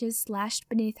stitches slashed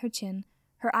beneath her chin,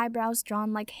 her eyebrows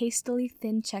drawn like hastily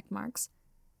thin check marks.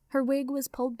 Her wig was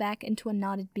pulled back into a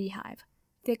knotted beehive,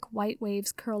 thick white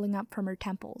waves curling up from her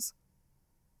temples.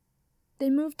 They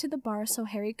moved to the bar so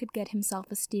Harry could get himself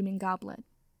a steaming goblet.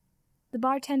 The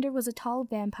bartender was a tall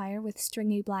vampire with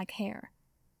stringy black hair.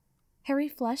 Harry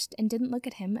flushed and didn't look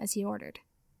at him as he ordered.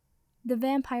 The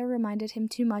vampire reminded him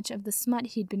too much of the smut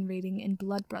he'd been reading in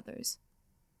Blood Brothers.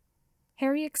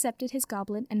 Harry accepted his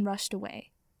goblet and rushed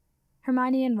away.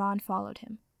 Hermione and Ron followed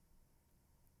him.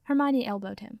 Hermione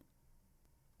elbowed him.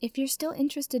 If you're still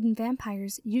interested in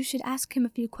vampires, you should ask him a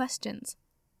few questions.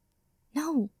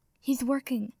 No, he's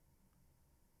working.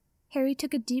 Harry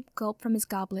took a deep gulp from his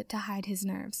goblet to hide his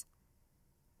nerves.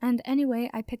 And anyway,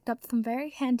 I picked up some very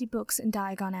handy books in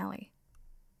Diagon Alley.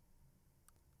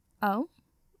 Oh?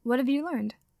 What have you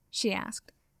learned? She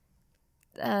asked.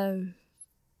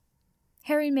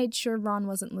 Harry made sure Ron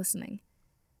wasn't listening.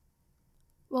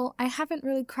 Well, I haven't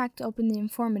really cracked open the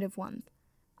informative ones.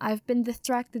 I've been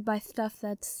distracted by stuff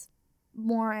that's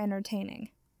more entertaining.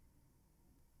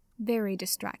 Very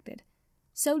distracted.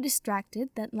 So distracted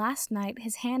that last night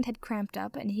his hand had cramped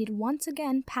up and he'd once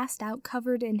again passed out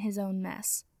covered in his own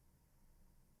mess.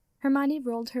 Hermione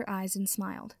rolled her eyes and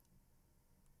smiled.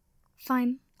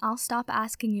 Fine, I'll stop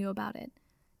asking you about it.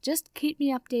 Just keep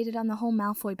me updated on the whole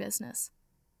Malfoy business.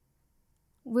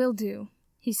 Will do,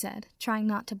 he said, trying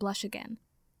not to blush again.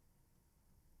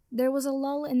 There was a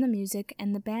lull in the music,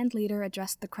 and the band leader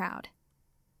addressed the crowd.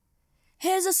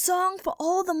 Here's a song for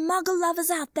all the Muggle lovers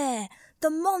out there, the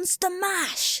Monster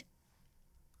Mash!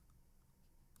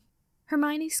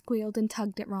 Hermione squealed and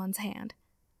tugged at Ron's hand.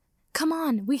 Come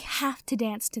on, we have to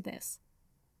dance to this.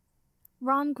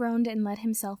 Ron groaned and let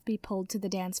himself be pulled to the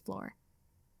dance floor.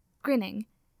 Grinning,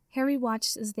 Harry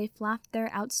watched as they flapped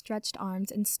their outstretched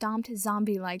arms and stomped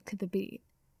zombie-like to the beat.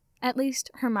 At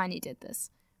least, Hermione did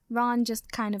this. Ron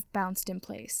just kind of bounced in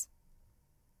place.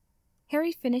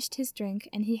 Harry finished his drink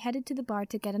and he headed to the bar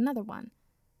to get another one,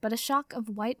 but a shock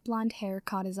of white blonde hair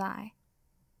caught his eye.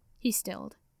 He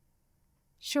stilled.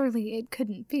 Surely it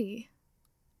couldn't be.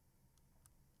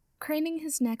 Craning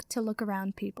his neck to look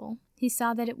around people, he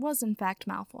saw that it was in fact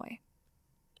Malfoy.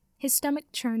 His stomach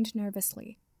churned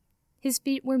nervously. His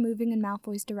feet were moving in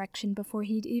Malfoy's direction before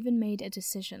he'd even made a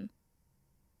decision.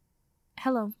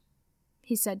 Hello,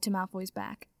 he said to Malfoy's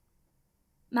back.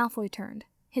 Malfoy turned.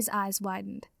 His eyes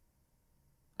widened.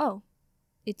 Oh,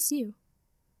 it's you.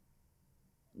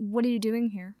 What are you doing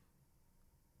here?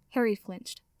 Harry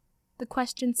flinched. The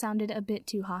question sounded a bit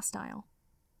too hostile.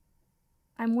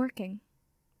 I'm working.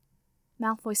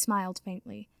 Malfoy smiled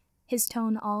faintly, his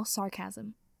tone all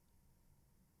sarcasm.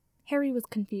 Harry was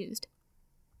confused.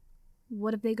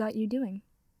 What have they got you doing?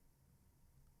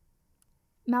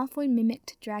 Malfoy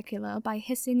mimicked Dracula by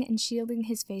hissing and shielding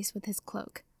his face with his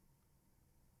cloak.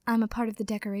 I'm a part of the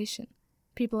decoration.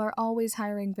 People are always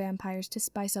hiring vampires to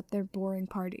spice up their boring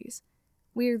parties.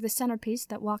 We're the centerpiece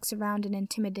that walks around and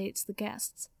intimidates the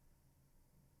guests.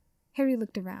 Harry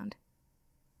looked around.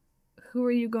 Who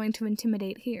are you going to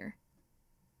intimidate here?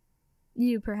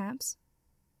 You, perhaps.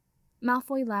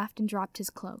 Malfoy laughed and dropped his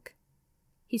cloak.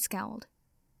 He scowled.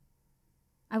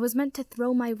 I was meant to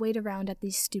throw my weight around at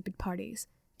these stupid parties,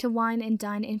 to wine and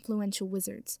dine influential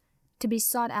wizards, to be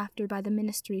sought after by the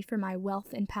Ministry for my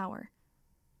wealth and power.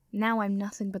 Now I'm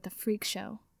nothing but the freak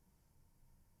show.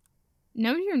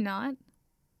 No, you're not.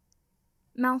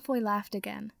 Malfoy laughed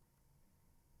again.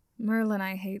 Merlin,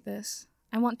 I hate this.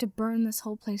 I want to burn this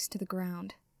whole place to the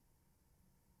ground.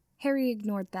 Harry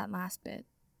ignored that last bit.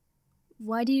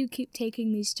 Why do you keep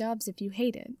taking these jobs if you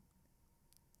hate it?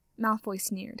 Malfoy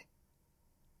sneered.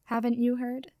 Haven't you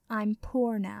heard? I'm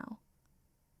poor now.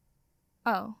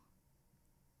 Oh.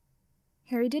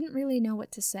 Harry didn't really know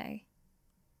what to say.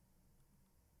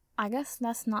 I guess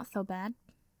that's not so bad.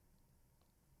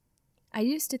 I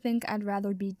used to think I'd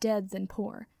rather be dead than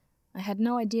poor. I had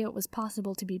no idea it was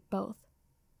possible to be both.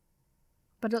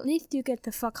 But at least you get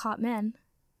to fuck hot men,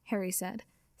 Harry said,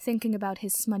 thinking about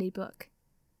his smutty book.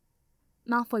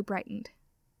 Malfoy brightened.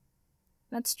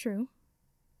 That's true.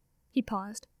 He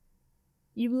paused.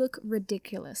 You look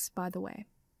ridiculous, by the way.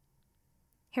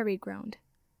 Harry groaned.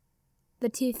 The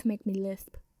teeth make me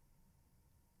lisp.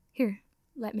 Here,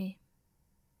 let me.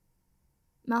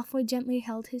 Malfoy gently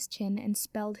held his chin and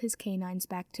spelled his canines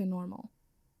back to normal.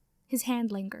 His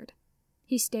hand lingered.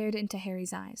 He stared into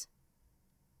Harry's eyes.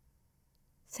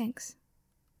 "Thanks,"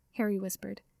 Harry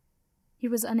whispered. He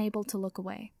was unable to look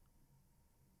away.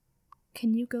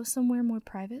 "Can you go somewhere more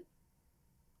private?"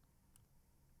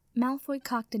 Malfoy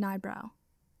cocked an eyebrow.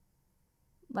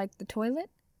 "Like the toilet?"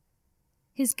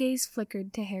 His gaze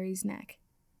flickered to Harry's neck.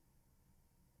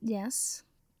 "Yes.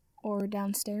 Or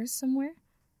downstairs somewhere.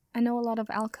 I know a lot of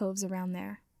alcoves around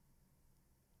there."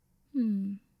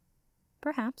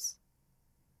 Perhaps."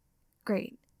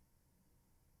 "Great."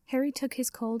 Harry took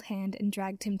his cold hand and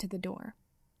dragged him to the door.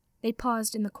 They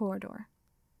paused in the corridor.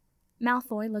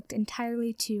 Malfoy looked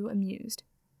entirely too amused.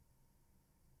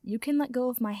 "You can let go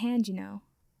of my hand, you know."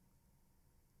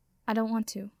 "I don't want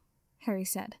to," Harry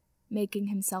said, making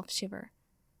himself shiver.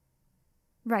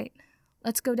 "Right,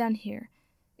 let's go down here.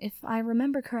 If I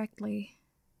remember correctly..."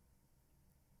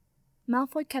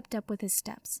 Malfoy kept up with his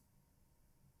steps.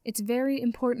 "It's very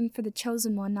important for the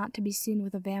Chosen One not to be seen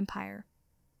with a vampire."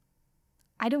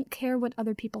 "I don't care what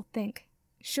other people think.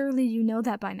 Surely you know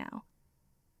that by now."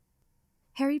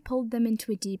 Harry pulled them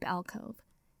into a deep alcove.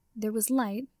 There was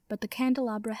light, but the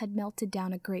candelabra had melted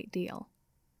down a great deal.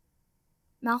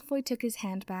 Malfoy took his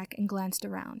hand back and glanced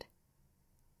around.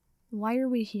 "Why are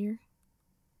we here?"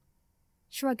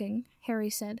 Shrugging, Harry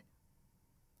said,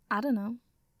 "I don't know.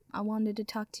 I wanted to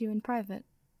talk to you in private."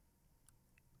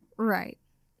 "Right,"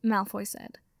 Malfoy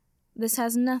said. "This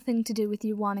has nothing to do with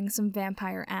you wanting some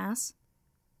vampire ass."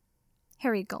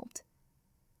 Harry gulped.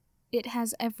 "It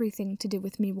has everything to do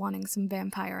with me wanting some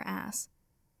vampire ass."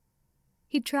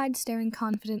 He tried staring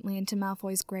confidently into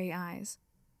Malfoy's gray eyes.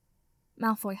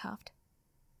 Malfoy huffed.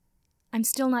 "I'm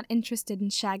still not interested in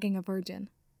shagging a virgin."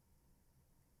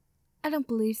 "I don't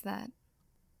believe that."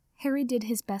 Harry did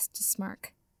his best to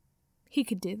smirk. He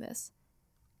could do this.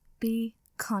 Be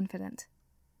confident.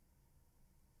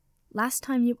 "Last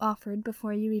time you offered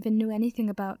before you even knew anything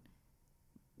about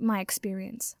my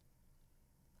experience.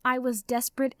 I was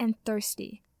desperate and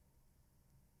thirsty."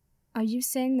 "Are you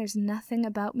saying there's nothing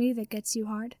about me that gets you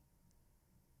hard?"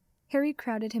 Harry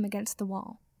crowded him against the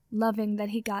wall, loving that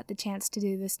he got the chance to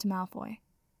do this to Malfoy.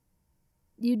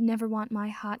 "You'd never want my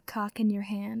hot cock in your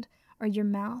hand, or your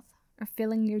mouth, or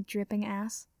filling your dripping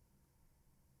ass?"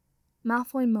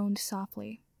 Malfoy moaned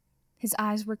softly. His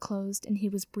eyes were closed and he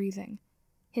was breathing.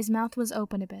 His mouth was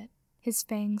open a bit, his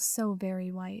fangs so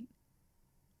very white.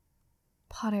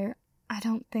 "Potter, I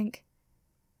don't think...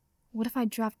 What if I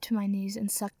dropped to my knees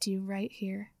and sucked you right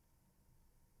here?"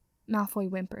 Malfoy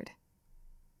whimpered.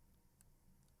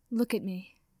 "Look at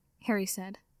me," Harry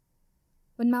said.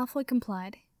 When Malfoy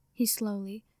complied, he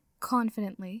slowly,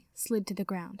 confidently slid to the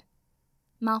ground.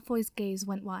 Malfoy's gaze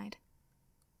went wide.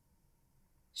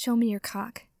 "Show me your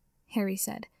cock," Harry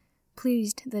said,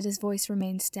 pleased that his voice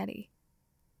remained steady.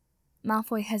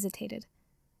 Malfoy hesitated.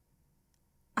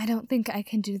 "I don't think I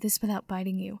can do this without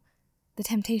biting you. The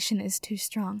temptation is too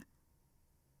strong."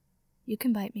 "You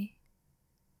can bite me."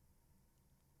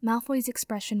 Malfoy's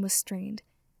expression was strained.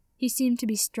 He seemed to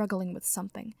be struggling with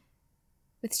something.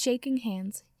 With shaking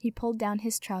hands, he pulled down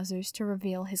his trousers to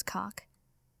reveal his cock.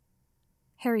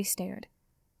 Harry stared.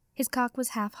 His cock was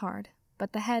half hard,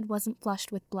 but the head wasn't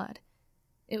flushed with blood.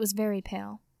 It was very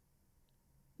pale.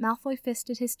 Malfoy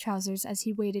fisted his trousers as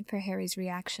he waited for Harry's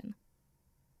reaction.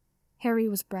 Harry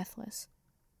was breathless.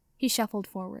 He shuffled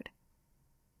forward.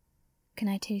 "Can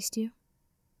I taste you?"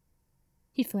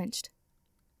 He flinched.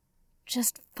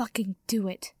 "Just fucking do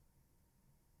it."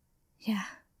 "Yeah,"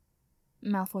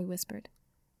 Malfoy whispered.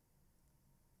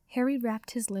 Harry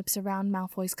wrapped his lips around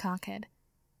Malfoy's cockhead.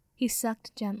 He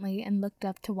sucked gently and looked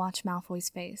up to watch Malfoy's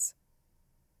face.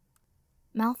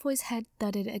 Malfoy's head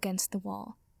thudded against the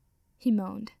wall. He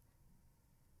moaned.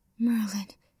 "Merlin,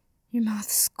 your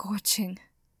mouth's scorching."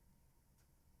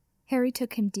 Harry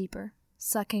took him deeper,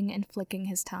 sucking and flicking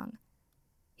his tongue.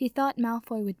 He thought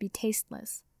Malfoy would be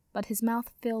tasteless, but his mouth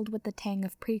filled with the tang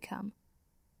of pre-cum.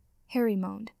 Harry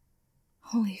moaned.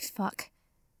 Holy fuck.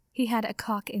 He had a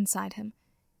cock inside him.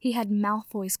 He had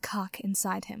Malfoy's cock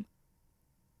inside him.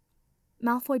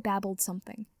 Malfoy babbled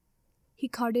something. He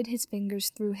carted his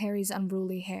fingers through Harry's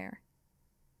unruly hair.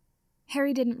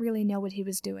 Harry didn't really know what he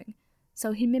was doing,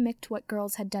 so he mimicked what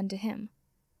girls had done to him.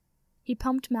 He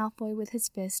pumped Malfoy with his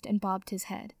fist and bobbed his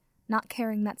head, not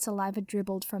caring that saliva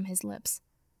dribbled from his lips.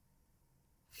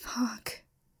 Fuck,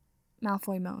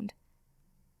 Malfoy moaned.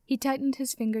 He tightened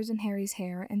his fingers in Harry's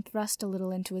hair and thrust a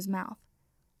little into his mouth.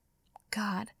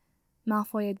 God,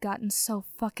 Malfoy had gotten so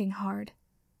fucking hard.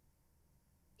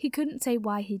 He couldn't say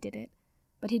why he did it,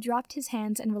 but he dropped his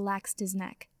hands and relaxed his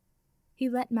neck. He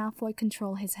let Malfoy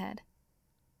control his head.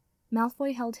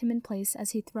 Malfoy held him in place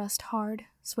as he thrust hard,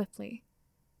 swiftly.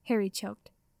 Harry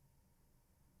choked.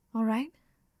 All right?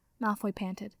 Malfoy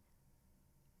panted.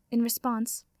 In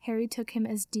response, Harry took him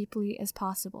as deeply as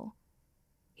possible.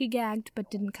 He gagged but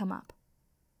didn't come up.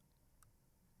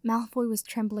 Malfoy was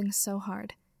trembling so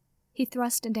hard. He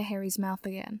thrust into Harry's mouth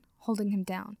again, holding him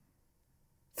down.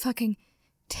 Fucking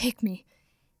take me.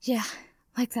 Yeah,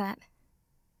 like that.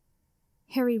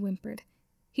 Harry whimpered.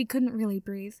 He couldn't really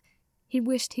breathe. He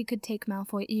wished he could take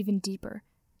Malfoy even deeper.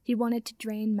 He wanted to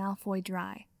drain Malfoy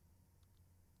dry.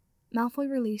 Malfoy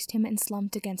released him and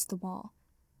slumped against the wall.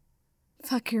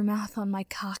 Fuck your mouth on my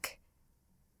cock.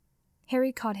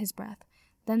 Harry caught his breath,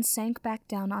 then sank back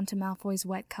down onto Malfoy's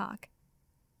wet cock.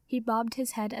 He bobbed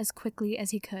his head as quickly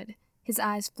as he could, his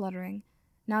eyes fluttering,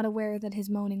 not aware that his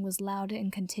moaning was loud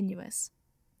and continuous.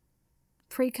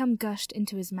 Precum gushed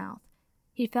into his mouth.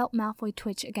 He felt Malfoy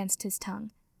twitch against his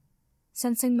tongue.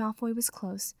 Sensing Malfoy was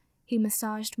close, he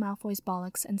massaged Malfoy's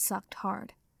bollocks and sucked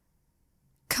hard.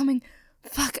 Coming!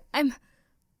 Fuck!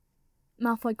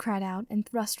 Malfoy cried out and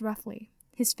thrust roughly,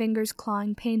 his fingers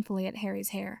clawing painfully at Harry's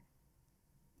hair.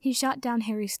 He shot down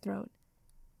Harry's throat.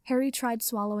 Harry tried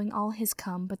swallowing all his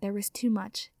cum, but there was too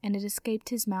much, and it escaped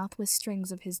his mouth with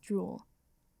strings of his drool.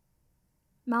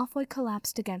 Malfoy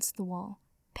collapsed against the wall,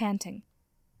 panting.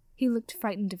 He looked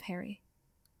frightened of Harry.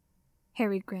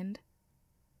 Harry grinned.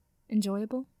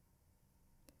 Enjoyable?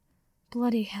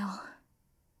 Bloody hell.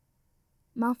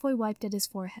 Malfoy wiped at his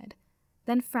forehead,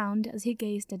 then frowned as he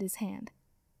gazed at his hand.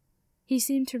 He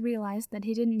seemed to realize that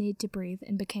he didn't need to breathe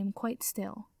and became quite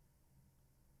still.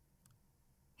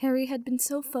 Harry had been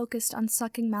so focused on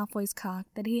sucking Malfoy's cock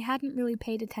that he hadn't really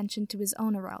paid attention to his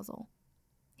own arousal.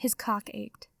 His cock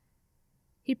ached.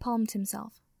 He palmed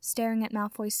himself, staring at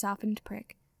Malfoy's softened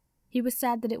prick. He was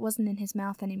sad that it wasn't in his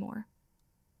mouth anymore.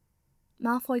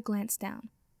 Malfoy glanced down.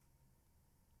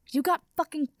 You got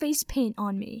fucking face paint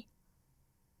on me!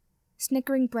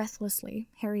 Snickering breathlessly,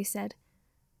 Harry said,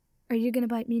 Are you gonna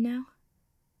bite me now?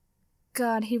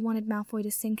 God, he wanted Malfoy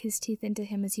to sink his teeth into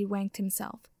him as he wanked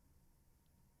himself.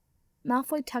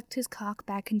 Malfoy tucked his cock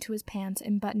back into his pants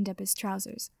and buttoned up his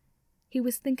trousers. He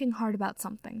was thinking hard about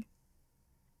something.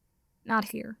 Not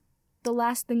here. The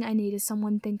last thing I need is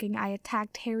someone thinking I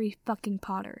attacked Harry fucking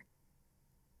Potter.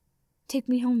 Take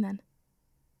me home, then.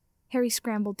 Harry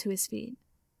scrambled to his feet.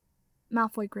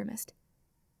 Malfoy grimaced.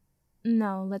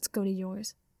 No, let's go to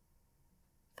yours.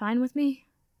 Fine with me?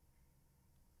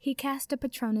 He cast a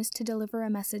Patronus to deliver a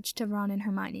message to Ron and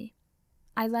Hermione.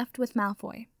 I left with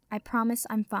Malfoy. I promise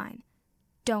I'm fine.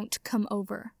 Don't come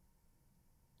over.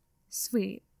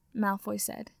 Sweet, Malfoy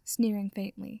said, sneering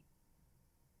faintly.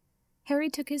 Harry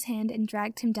took his hand and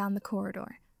dragged him down the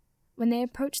corridor. When they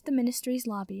approached the Ministry's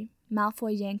lobby,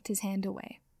 Malfoy yanked his hand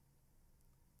away.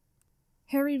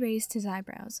 Harry raised his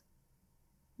eyebrows.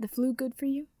 The flu good for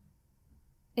you?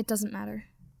 It doesn't matter.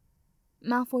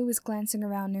 Malfoy was glancing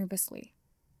around nervously.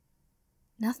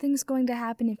 Nothing's going to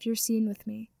happen if you're seen with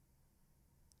me.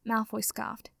 Malfoy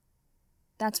scoffed.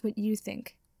 That's what you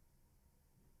think.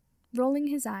 Rolling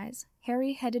his eyes,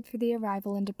 Harry headed for the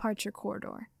arrival and departure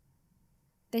corridor.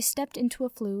 They stepped into a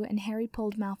flue and Harry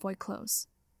pulled Malfoy close.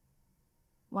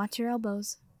 Watch your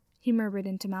elbows, he murmured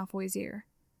into Malfoy's ear.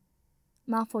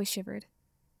 Malfoy shivered.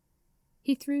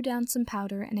 He threw down some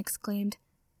powder and exclaimed,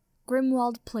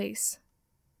 Grimwald Place.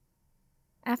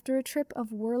 After a trip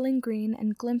of whirling green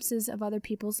and glimpses of other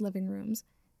people's living rooms,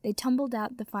 they tumbled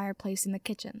out the fireplace in the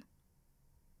kitchen.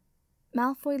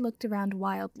 Malfoy looked around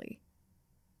wildly.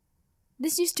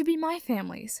 This used to be my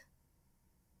family's.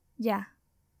 Yeah.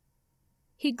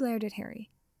 He glared at Harry.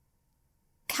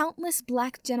 Countless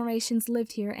black generations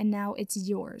lived here and now it's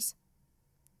yours.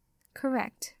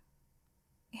 Correct.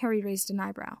 Harry raised an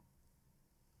eyebrow.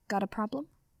 Got a problem?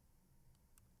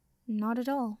 Not at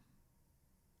all.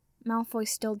 Malfoy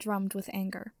still drummed with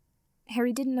anger.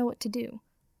 Harry didn't know what to do,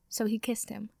 so he kissed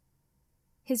him.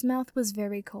 His mouth was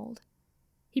very cold.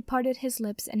 He parted his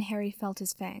lips and Harry felt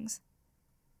his fangs.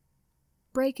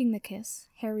 Breaking the kiss,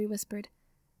 Harry whispered,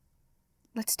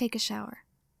 Let's take a shower.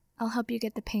 I'll help you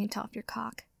get the paint off your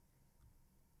cock.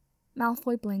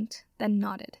 Malfoy blinked, then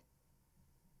nodded.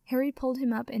 Harry pulled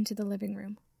him up into the living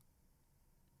room.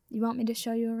 You want me to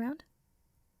show you around?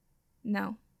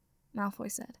 No,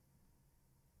 Malfoy said.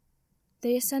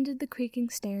 They ascended the creaking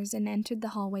stairs and entered the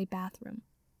hallway bathroom.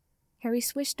 Harry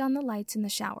swished on the lights in the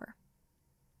shower.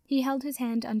 He held his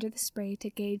hand under the spray to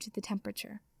gauge the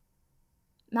temperature.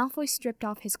 Malfoy stripped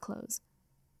off his clothes.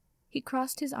 He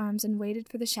crossed his arms and waited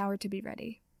for the shower to be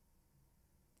ready.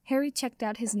 Harry checked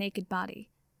out his naked body.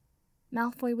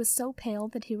 Malfoy was so pale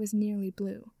that he was nearly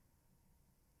blue.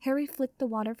 Harry flicked the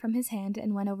water from his hand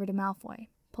and went over to Malfoy,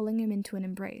 pulling him into an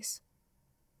embrace.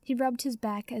 He rubbed his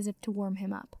back as if to warm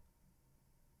him up.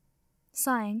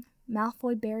 Sighing,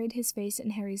 Malfoy buried his face in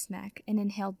Harry's neck and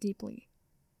inhaled deeply.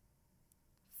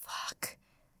 Fuck,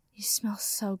 you smell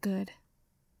so good.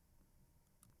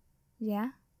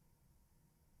 Yeah?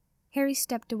 Harry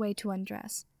stepped away to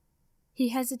undress. He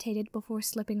hesitated before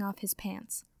slipping off his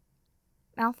pants.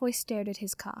 Malfoy stared at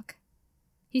his cock.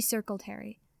 He circled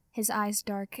Harry, his eyes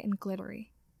dark and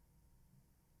glittery.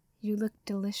 You look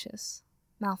delicious,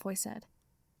 Malfoy said.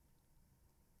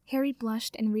 Harry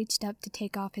blushed and reached up to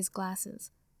take off his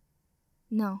glasses.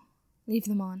 No, leave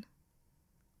them on.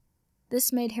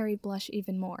 This made Harry blush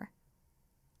even more.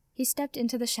 He stepped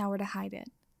into the shower to hide it.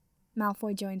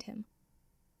 Malfoy joined him.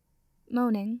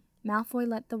 Moaning, Malfoy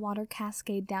let the water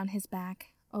cascade down his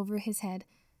back, over his head,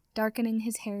 darkening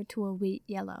his hair to a wheat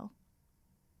yellow.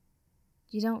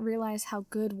 You don't realize how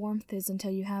good warmth is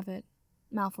until you have it,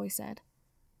 Malfoy said.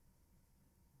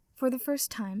 For the first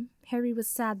time, Harry was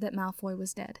sad that Malfoy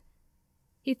was dead.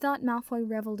 He thought Malfoy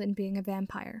reveled in being a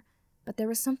vampire, but there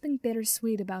was something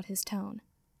bittersweet about his tone.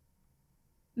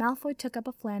 Malfoy took up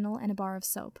a flannel and a bar of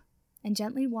soap, and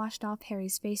gently washed off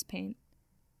Harry's face paint.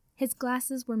 His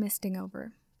glasses were misting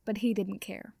over, but he didn't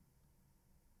care.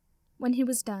 When he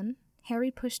was done, Harry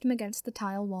pushed him against the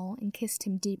tile wall and kissed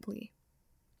him deeply.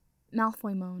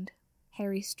 Malfoy moaned.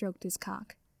 Harry stroked his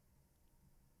cock.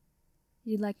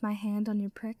 You like my hand on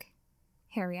your prick?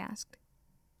 Harry asked.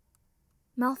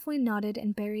 Malfoy nodded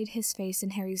and buried his face in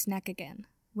Harry's neck again,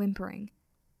 whimpering.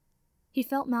 He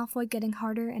felt Malfoy getting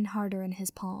harder and harder in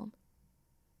his palm.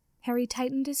 Harry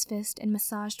tightened his fist and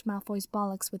massaged Malfoy's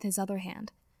bollocks with his other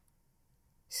hand.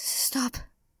 Stop,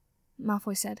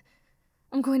 Malfoy said.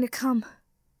 I'm going to come.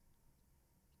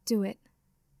 Do it,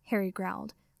 Harry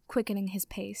growled, quickening his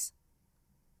pace.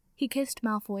 He kissed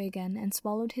Malfoy again and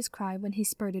swallowed his cry when he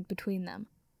spurted between them.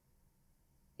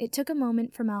 It took a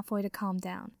moment for Malfoy to calm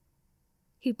down.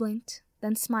 He blinked,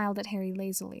 then smiled at Harry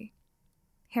lazily.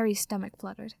 Harry's stomach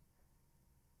fluttered.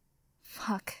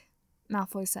 Fuck,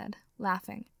 Malfoy said,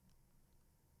 laughing.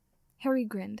 Harry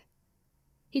grinned.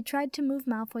 He tried to move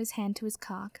Malfoy's hand to his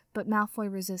cock, but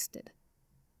Malfoy resisted.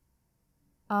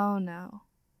 Oh no,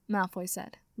 Malfoy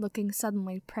said, looking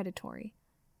suddenly predatory.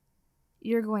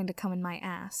 You're going to come in my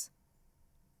ass.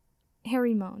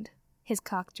 Harry moaned. His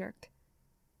cock jerked.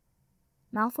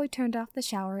 Malfoy turned off the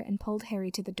shower and pulled Harry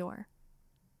to the door.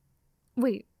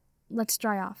 Wait, let's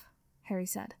dry off, Harry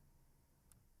said.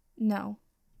 No,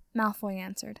 Malfoy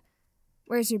answered.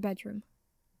 Where's your bedroom?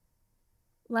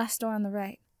 Last door on the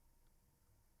right.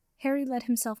 Harry let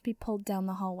himself be pulled down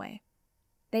the hallway.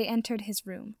 They entered his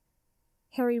room.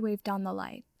 Harry waved on the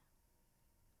light.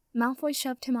 Malfoy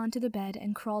shoved him onto the bed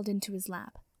and crawled into his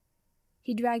lap.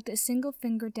 He dragged a single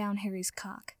finger down Harry's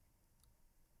cock.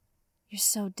 You're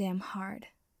so damn hard.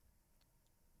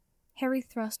 Harry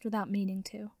thrust without meaning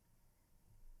to.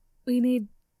 We need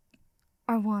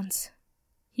our wands,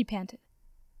 he panted.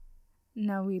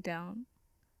 No, we don't.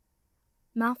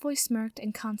 Malfoy smirked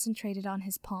and concentrated on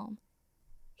his palm.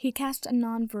 He cast a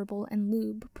nonverbal and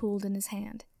lube pooled in his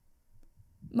hand.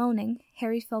 Moaning,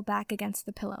 Harry fell back against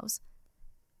the pillows.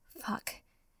 Fuck.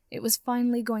 It was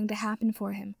finally going to happen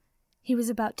for him. He was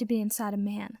about to be inside a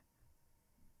man.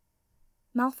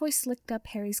 Malfoy slicked up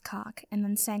Harry's cock and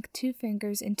then sank 2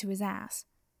 fingers into his ass.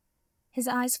 His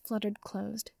eyes fluttered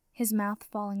closed, his mouth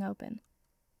falling open.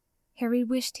 Harry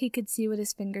wished he could see what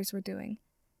his fingers were doing.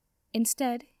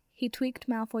 Instead, he tweaked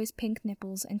Malfoy's pink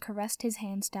nipples and caressed his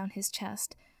hands down his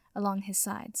chest, along his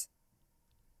sides.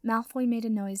 Malfoy made a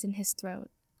noise in his throat.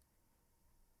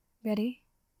 Ready?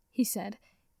 He said,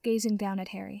 gazing down at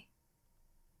Harry.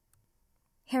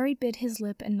 Harry bit his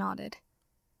lip and nodded.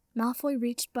 Malfoy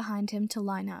reached behind him to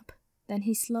line up. Then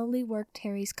he slowly worked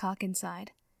Harry's cock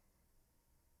inside.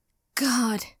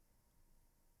 God!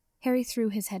 Harry threw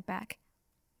his head back.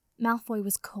 Malfoy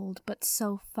was cold, but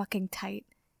so fucking tight.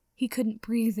 He couldn't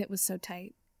breathe, it was so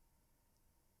tight.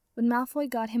 When Malfoy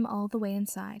got him all the way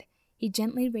inside, he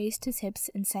gently raised his hips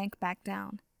and sank back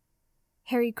down.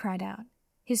 Harry cried out,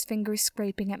 his fingers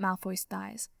scraping at Malfoy's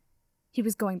thighs. He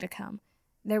was going to come.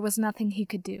 There was nothing he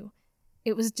could do.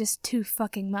 It was just too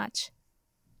fucking much.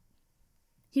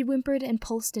 He whimpered and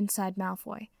pulsed inside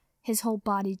Malfoy, his whole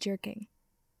body jerking.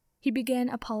 He began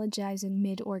apologizing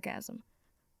mid-orgasm.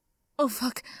 Oh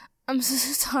fuck, I'm so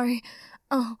sorry.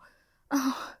 Oh.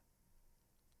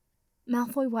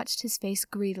 Malfoy watched his face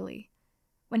greedily.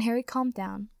 When Harry calmed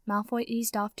down, Malfoy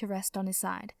eased off to rest on his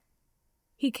side.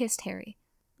 He kissed Harry,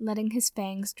 letting his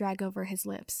fangs drag over his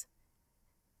lips.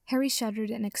 Harry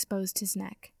shuddered and exposed his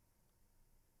neck.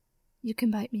 You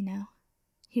can bite me now,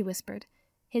 he whispered,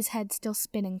 his head still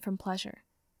spinning from pleasure.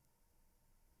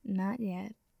 Not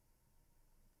yet.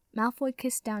 Malfoy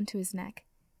kissed down to his neck.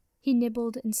 He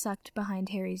nibbled and sucked behind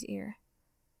Harry's ear.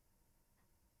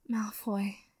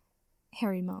 Malfoy,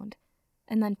 Harry moaned,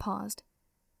 and then paused.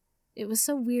 It was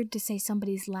so weird to say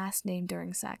somebody's last name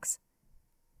during sex.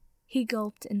 He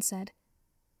gulped and said,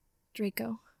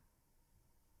 Draco.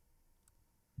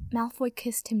 Malfoy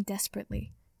kissed him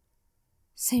desperately.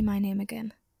 Say my name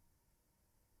again.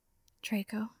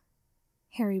 Draco,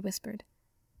 Harry whispered.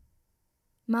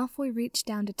 Malfoy reached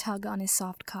down to tug on his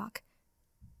soft cock.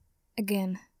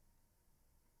 Again.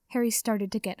 Harry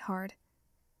started to get hard.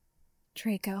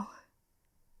 Draco.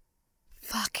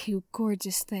 Fuck you,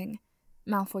 gorgeous thing,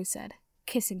 Malfoy said,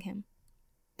 kissing him.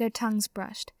 Their tongues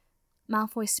brushed.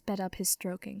 Malfoy sped up his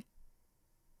stroking.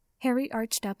 Harry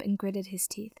arched up and gritted his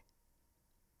teeth.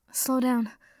 Slow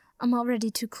down. I'm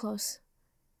already too close.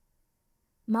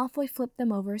 Malfoy flipped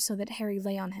them over so that Harry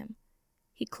lay on him.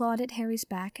 He clawed at Harry's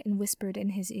back and whispered in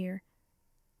his ear,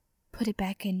 Put it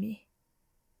back in me.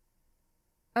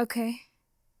 Okay,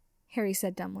 Harry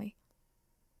said dumbly.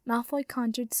 Malfoy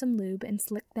conjured some lube and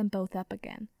slicked them both up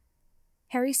again.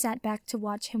 Harry sat back to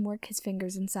watch him work his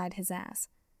fingers inside his ass.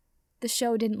 The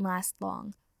show didn't last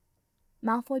long.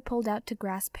 Malfoy pulled out to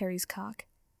grasp Harry's cock.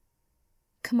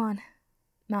 Come on,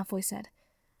 Malfoy said.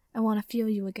 I want to feel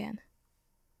you again.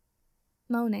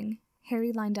 Moaning,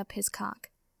 Harry lined up his cock.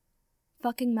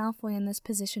 Fucking Malfoy in this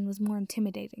position was more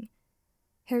intimidating.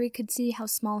 Harry could see how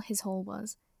small his hole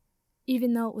was.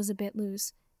 Even though it was a bit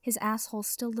loose, his asshole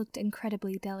still looked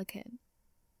incredibly delicate.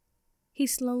 He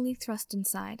slowly thrust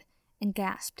inside and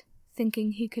gasped,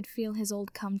 thinking he could feel his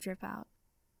old cum drip out.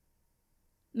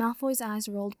 Malfoy's eyes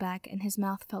rolled back and his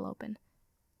mouth fell open.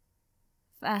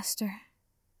 Faster.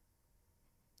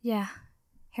 Yeah,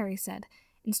 Harry said,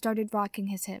 and started rocking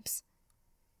his hips.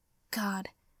 God,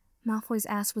 Malfoy's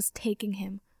ass was taking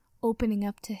him, opening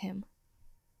up to him.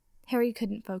 Harry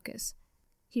couldn't focus.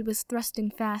 He was thrusting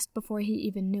fast before he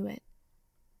even knew it.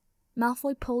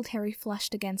 Malfoy pulled Harry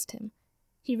flushed against him.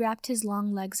 He wrapped his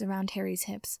long legs around Harry's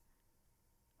hips.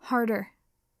 Harder.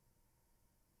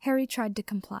 Harry tried to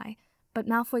comply, but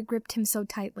Malfoy gripped him so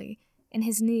tightly, and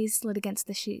his knees slid against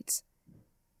the sheets.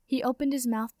 He opened his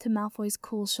mouth to Malfoy's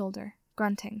cool shoulder,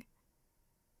 grunting.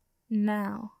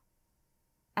 Now,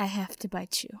 I have to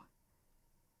bite you.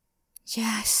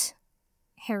 Yes,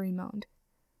 Harry moaned.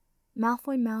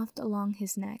 Malfoy mouthed along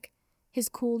his neck, his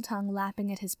cool tongue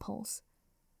lapping at his pulse.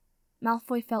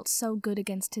 Malfoy felt so good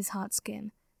against his hot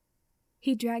skin.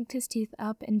 He dragged his teeth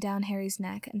up and down Harry's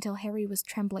neck until Harry was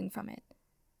trembling from it.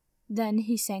 Then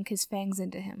he sank his fangs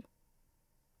into him.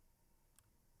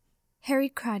 Harry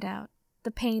cried out, the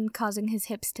pain causing his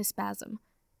hips to spasm.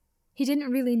 He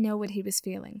didn't really know what he was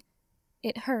feeling.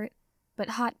 It hurt,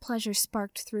 but hot pleasure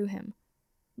sparked through him.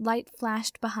 Light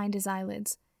flashed behind his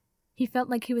eyelids. He felt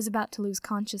like he was about to lose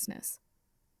consciousness.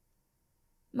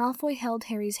 Malfoy held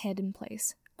Harry's head in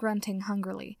place, grunting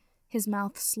hungrily, his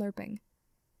mouth slurping.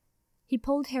 He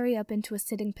pulled Harry up into a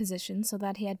sitting position so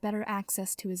that he had better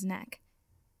access to his neck.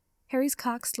 Harry's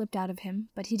cock slipped out of him,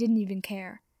 but he didn't even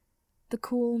care. The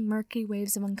cool, murky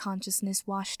waves of unconsciousness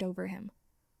washed over him.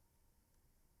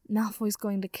 Malfoy's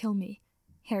going to kill me,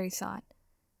 Harry thought,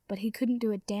 but he couldn't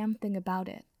do a damn thing about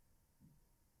it.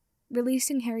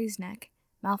 Releasing Harry's neck,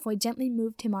 Malfoy gently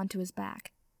moved him onto his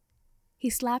back. He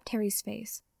slapped Harry's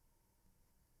face.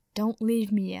 Don't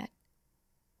leave me yet.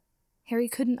 Harry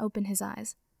couldn't open his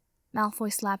eyes.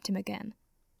 Malfoy slapped him again.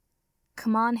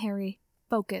 Come on, Harry.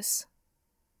 Focus.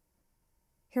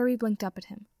 Harry blinked up at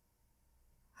him.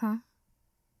 Huh?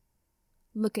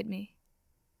 Look at me.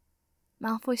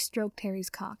 Malfoy stroked Harry's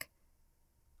cock.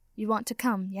 You want to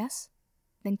come, yes?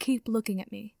 Then keep looking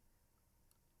at me.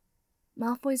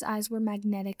 Malfoy's eyes were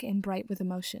magnetic and bright with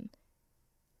emotion.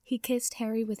 He kissed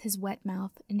Harry with his wet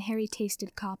mouth, and Harry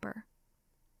tasted copper.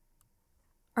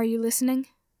 Are you listening?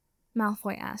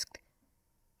 Malfoy asked.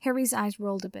 Harry's eyes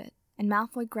rolled a bit, and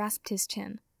Malfoy grasped his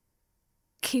chin.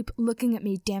 Keep looking at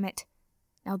me, damn it.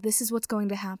 Now this is what's going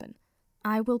to happen.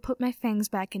 I will put my fangs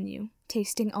back in you,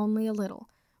 tasting only a little,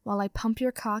 while I pump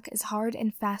your cock as hard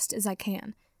and fast as I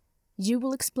can. You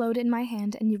will explode in my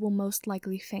hand and you will most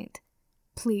likely faint.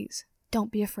 Please,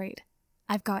 don't be afraid.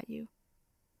 I've got you.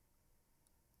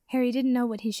 Harry didn't know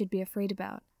what he should be afraid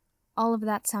about. All of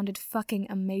that sounded fucking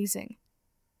amazing.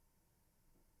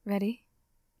 Ready?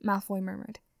 Malfoy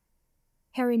murmured.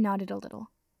 Harry nodded a little.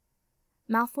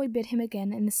 Malfoy bit him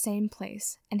again in the same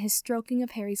place, and his stroking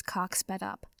of Harry's cock sped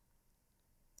up.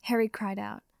 Harry cried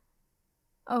out.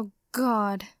 Oh,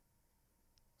 God.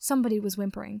 Somebody was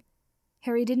whimpering.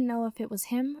 Harry didn't know if it was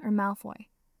him or Malfoy.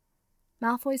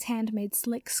 Malfoy's hand made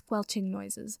slick, squelching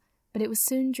noises, but it was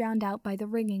soon drowned out by the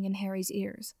ringing in Harry's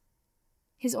ears.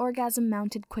 His orgasm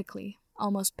mounted quickly,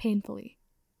 almost painfully.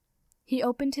 He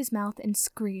opened his mouth and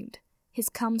screamed, his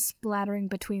cum splattering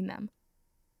between them.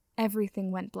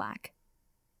 Everything went black.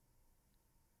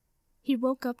 He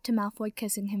woke up to Malfoy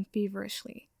kissing him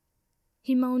feverishly.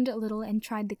 He moaned a little and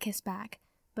tried to kiss back,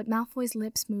 but Malfoy's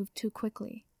lips moved too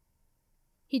quickly.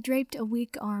 He draped a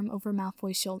weak arm over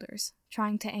Malfoy's shoulders,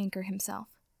 trying to anchor himself.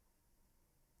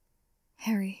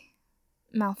 "Harry,"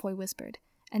 Malfoy whispered,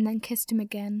 and then kissed him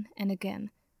again and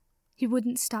again. He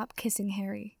wouldn't stop kissing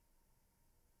Harry.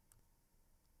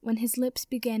 When his lips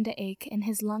began to ache and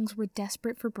his lungs were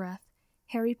desperate for breath,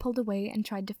 Harry pulled away and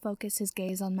tried to focus his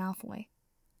gaze on Malfoy.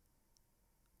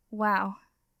 "Wow,"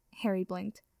 Harry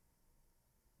blinked.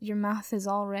 "Your mouth is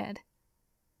all red."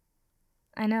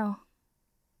 "I know."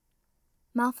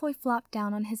 Malfoy flopped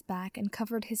down on his back and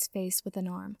covered his face with an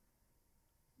arm.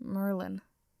 "Merlin."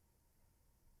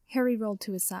 Harry rolled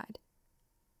to his side.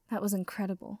 "That was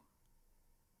incredible."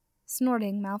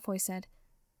 Snorting, Malfoy said,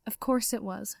 "Of course it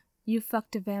was. You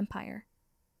fucked a vampire."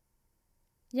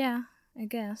 "Yeah, I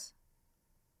guess."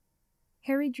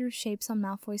 Harry drew shapes on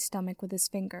Malfoy's stomach with his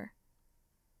finger.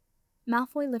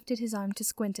 Malfoy lifted his arm to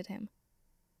squint at him.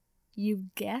 "You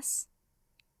guess?"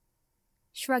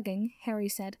 Shrugging, Harry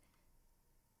said,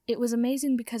 "It was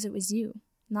amazing because it was you,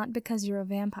 not because you're a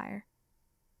vampire."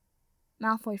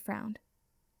 Malfoy frowned.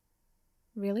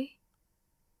 "Really?"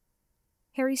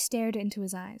 Harry stared into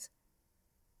his eyes.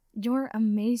 "You're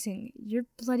amazing. You're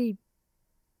bloody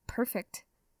perfect."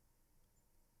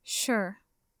 "Sure,"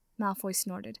 Malfoy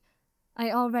snorted.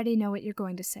 "I already know what you're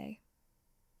going to say."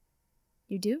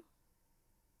 "You do?"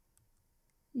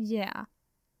 "Yeah.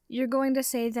 You're going to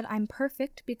say that I'm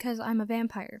perfect because I'm a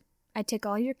vampire. I tick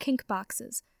all your kink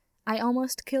boxes. I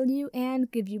almost kill you and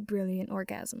give you brilliant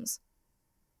orgasms."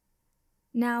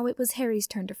 Now it was Harry's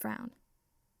turn to frown.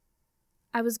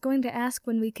 "I was going to ask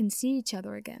when we can see each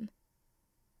other again."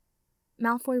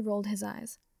 Malfoy rolled his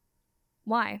eyes.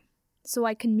 "Why? So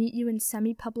I can meet you in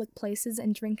semi-public places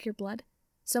and drink your blood?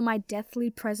 So my deathly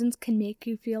presence can make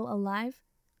you feel alive?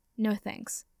 No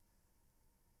thanks."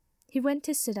 He went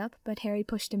to sit up, but Harry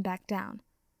pushed him back down.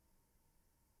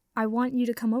 "I want you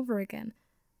to come over again.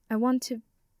 I want to,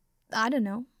 I don't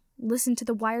know, listen to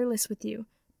the wireless with you,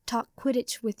 talk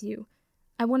Quidditch with you.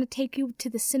 I want to take you to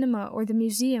the cinema or the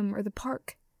museum or the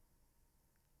park."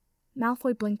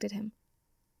 Malfoy blinked at him.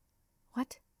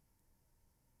 "What?"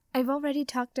 "I've already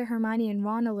talked to Hermione and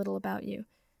Ron a little about you.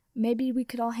 Maybe we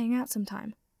could all hang out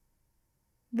sometime."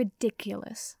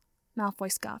 "Ridiculous," Malfoy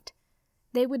scoffed.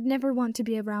 "They would never want to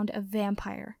be around a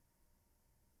vampire."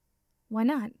 "Why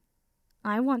not?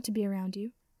 I want to be around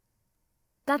you."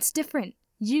 "That's different.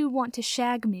 You want to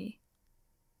shag me."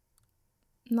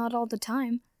 "Not all the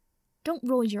time. Don't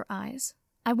roll your eyes.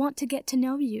 I want to get to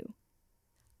know you."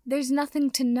 "There's nothing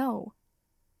to know."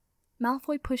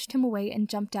 Malfoy pushed him away and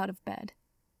jumped out of bed.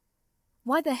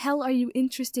 "Why the hell are you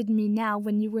interested in me now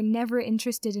when you were never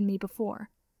interested in me before?"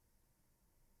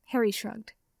 Harry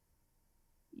shrugged.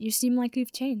 "You seem like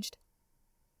you've changed."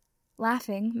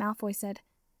 Laughing, Malfoy said,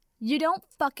 "You don't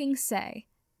fucking say."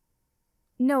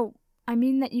 "No, I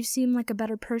mean that you seem like a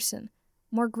better person,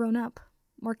 more grown up,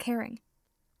 more caring."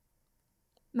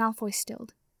 Malfoy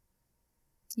stilled.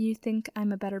 "You think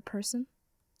I'm a better person?"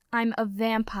 "I'm a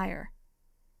vampire."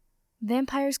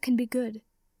 "Vampires can be good."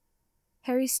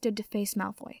 Harry stood to face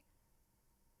Malfoy.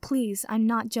 "Please, I'm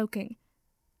not joking.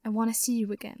 I want to see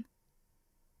you again."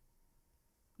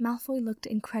 Malfoy looked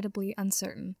incredibly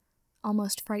uncertain,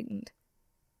 almost frightened.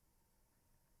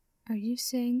 "Are you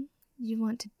saying you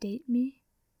want to date me?"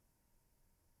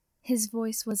 His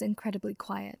voice was incredibly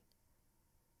quiet.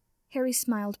 Harry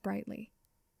smiled brightly.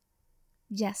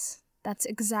 "Yes, that's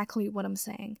exactly what I'm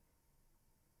saying."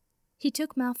 He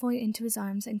took Malfoy into his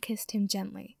arms and kissed him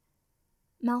gently.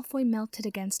 Malfoy melted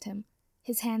against him,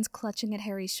 his hands clutching at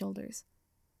Harry's shoulders.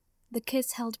 The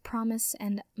kiss held promise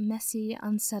and messy,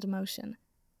 unsaid emotion.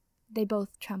 They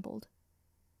both trembled.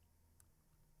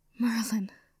 "Merlin,"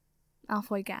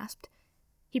 Malfoy gasped.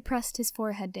 He pressed his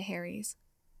forehead to Harry's.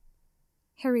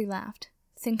 Harry laughed,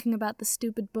 thinking about the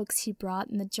stupid books he brought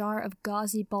and the jar of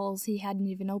gauzy balls he hadn't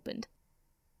even opened.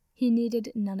 He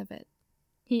needed none of it.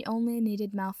 He only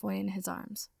needed Malfoy in his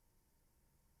arms.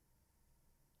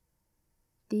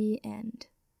 The end.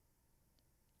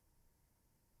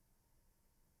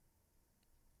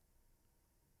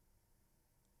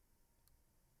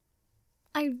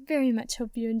 I very much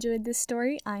hope you enjoyed this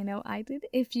story. I know I did.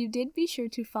 If you did, be sure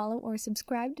to follow or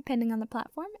subscribe depending on the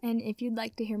platform. And if you'd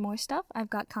like to hear more stuff, I've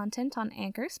got content on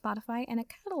Anchor, Spotify, and a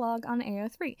catalog on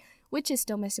AO3, which is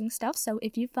still missing stuff, so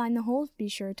if you find the holes, be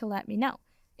sure to let me know.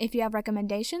 If you have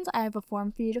recommendations, I have a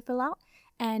form for you to fill out.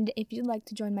 And if you'd like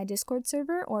to join my Discord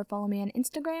server or follow me on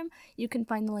Instagram, you can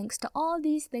find the links to all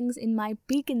these things in my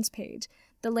Beacons page,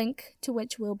 the link to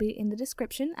which will be in the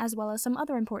description, as well as some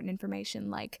other important information,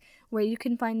 like where you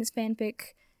can find this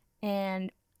fanfic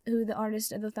and who the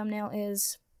artist of the thumbnail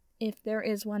is, if there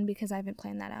is one, because I haven't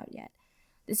planned that out yet.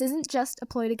 This isn't just a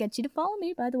ploy to get you to follow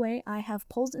me, by the way. I have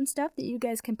polls and stuff that you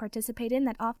guys can participate in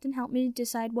that often help me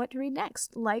decide what to read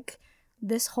next, like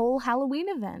this whole Halloween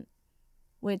event,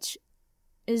 which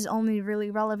is only really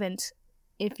relevant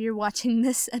if you're watching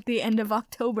this at the end of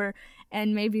October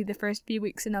and maybe the first few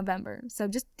weeks in November. So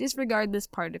just disregard this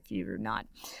part if you're not.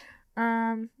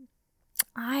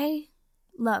 I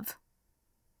love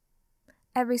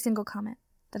every single comment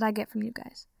that I get from you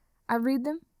guys. I read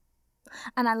them,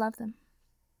 and I love them.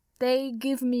 They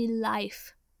give me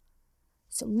life.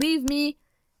 So leave me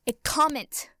a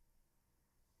comment.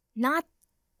 Not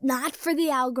for the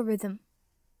algorithm.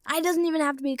 It doesn't even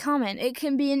have to be a comment. It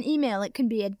can be an email. It can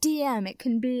be a DM. It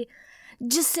can be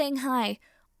just saying hi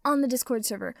on the Discord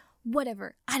server.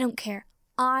 Whatever. I don't care.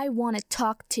 I want to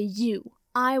talk to you.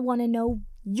 I want to know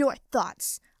your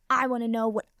thoughts. I want to know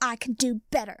what I can do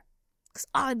better. Because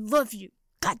I love you.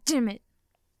 God damn it.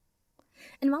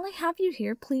 And while I have you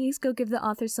here, please go give the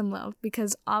author some love,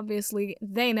 because obviously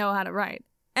they know how to write.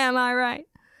 Am I right?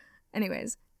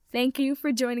 Anyways, thank you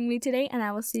for joining me today, and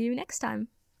I will see you next time.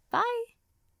 Bye!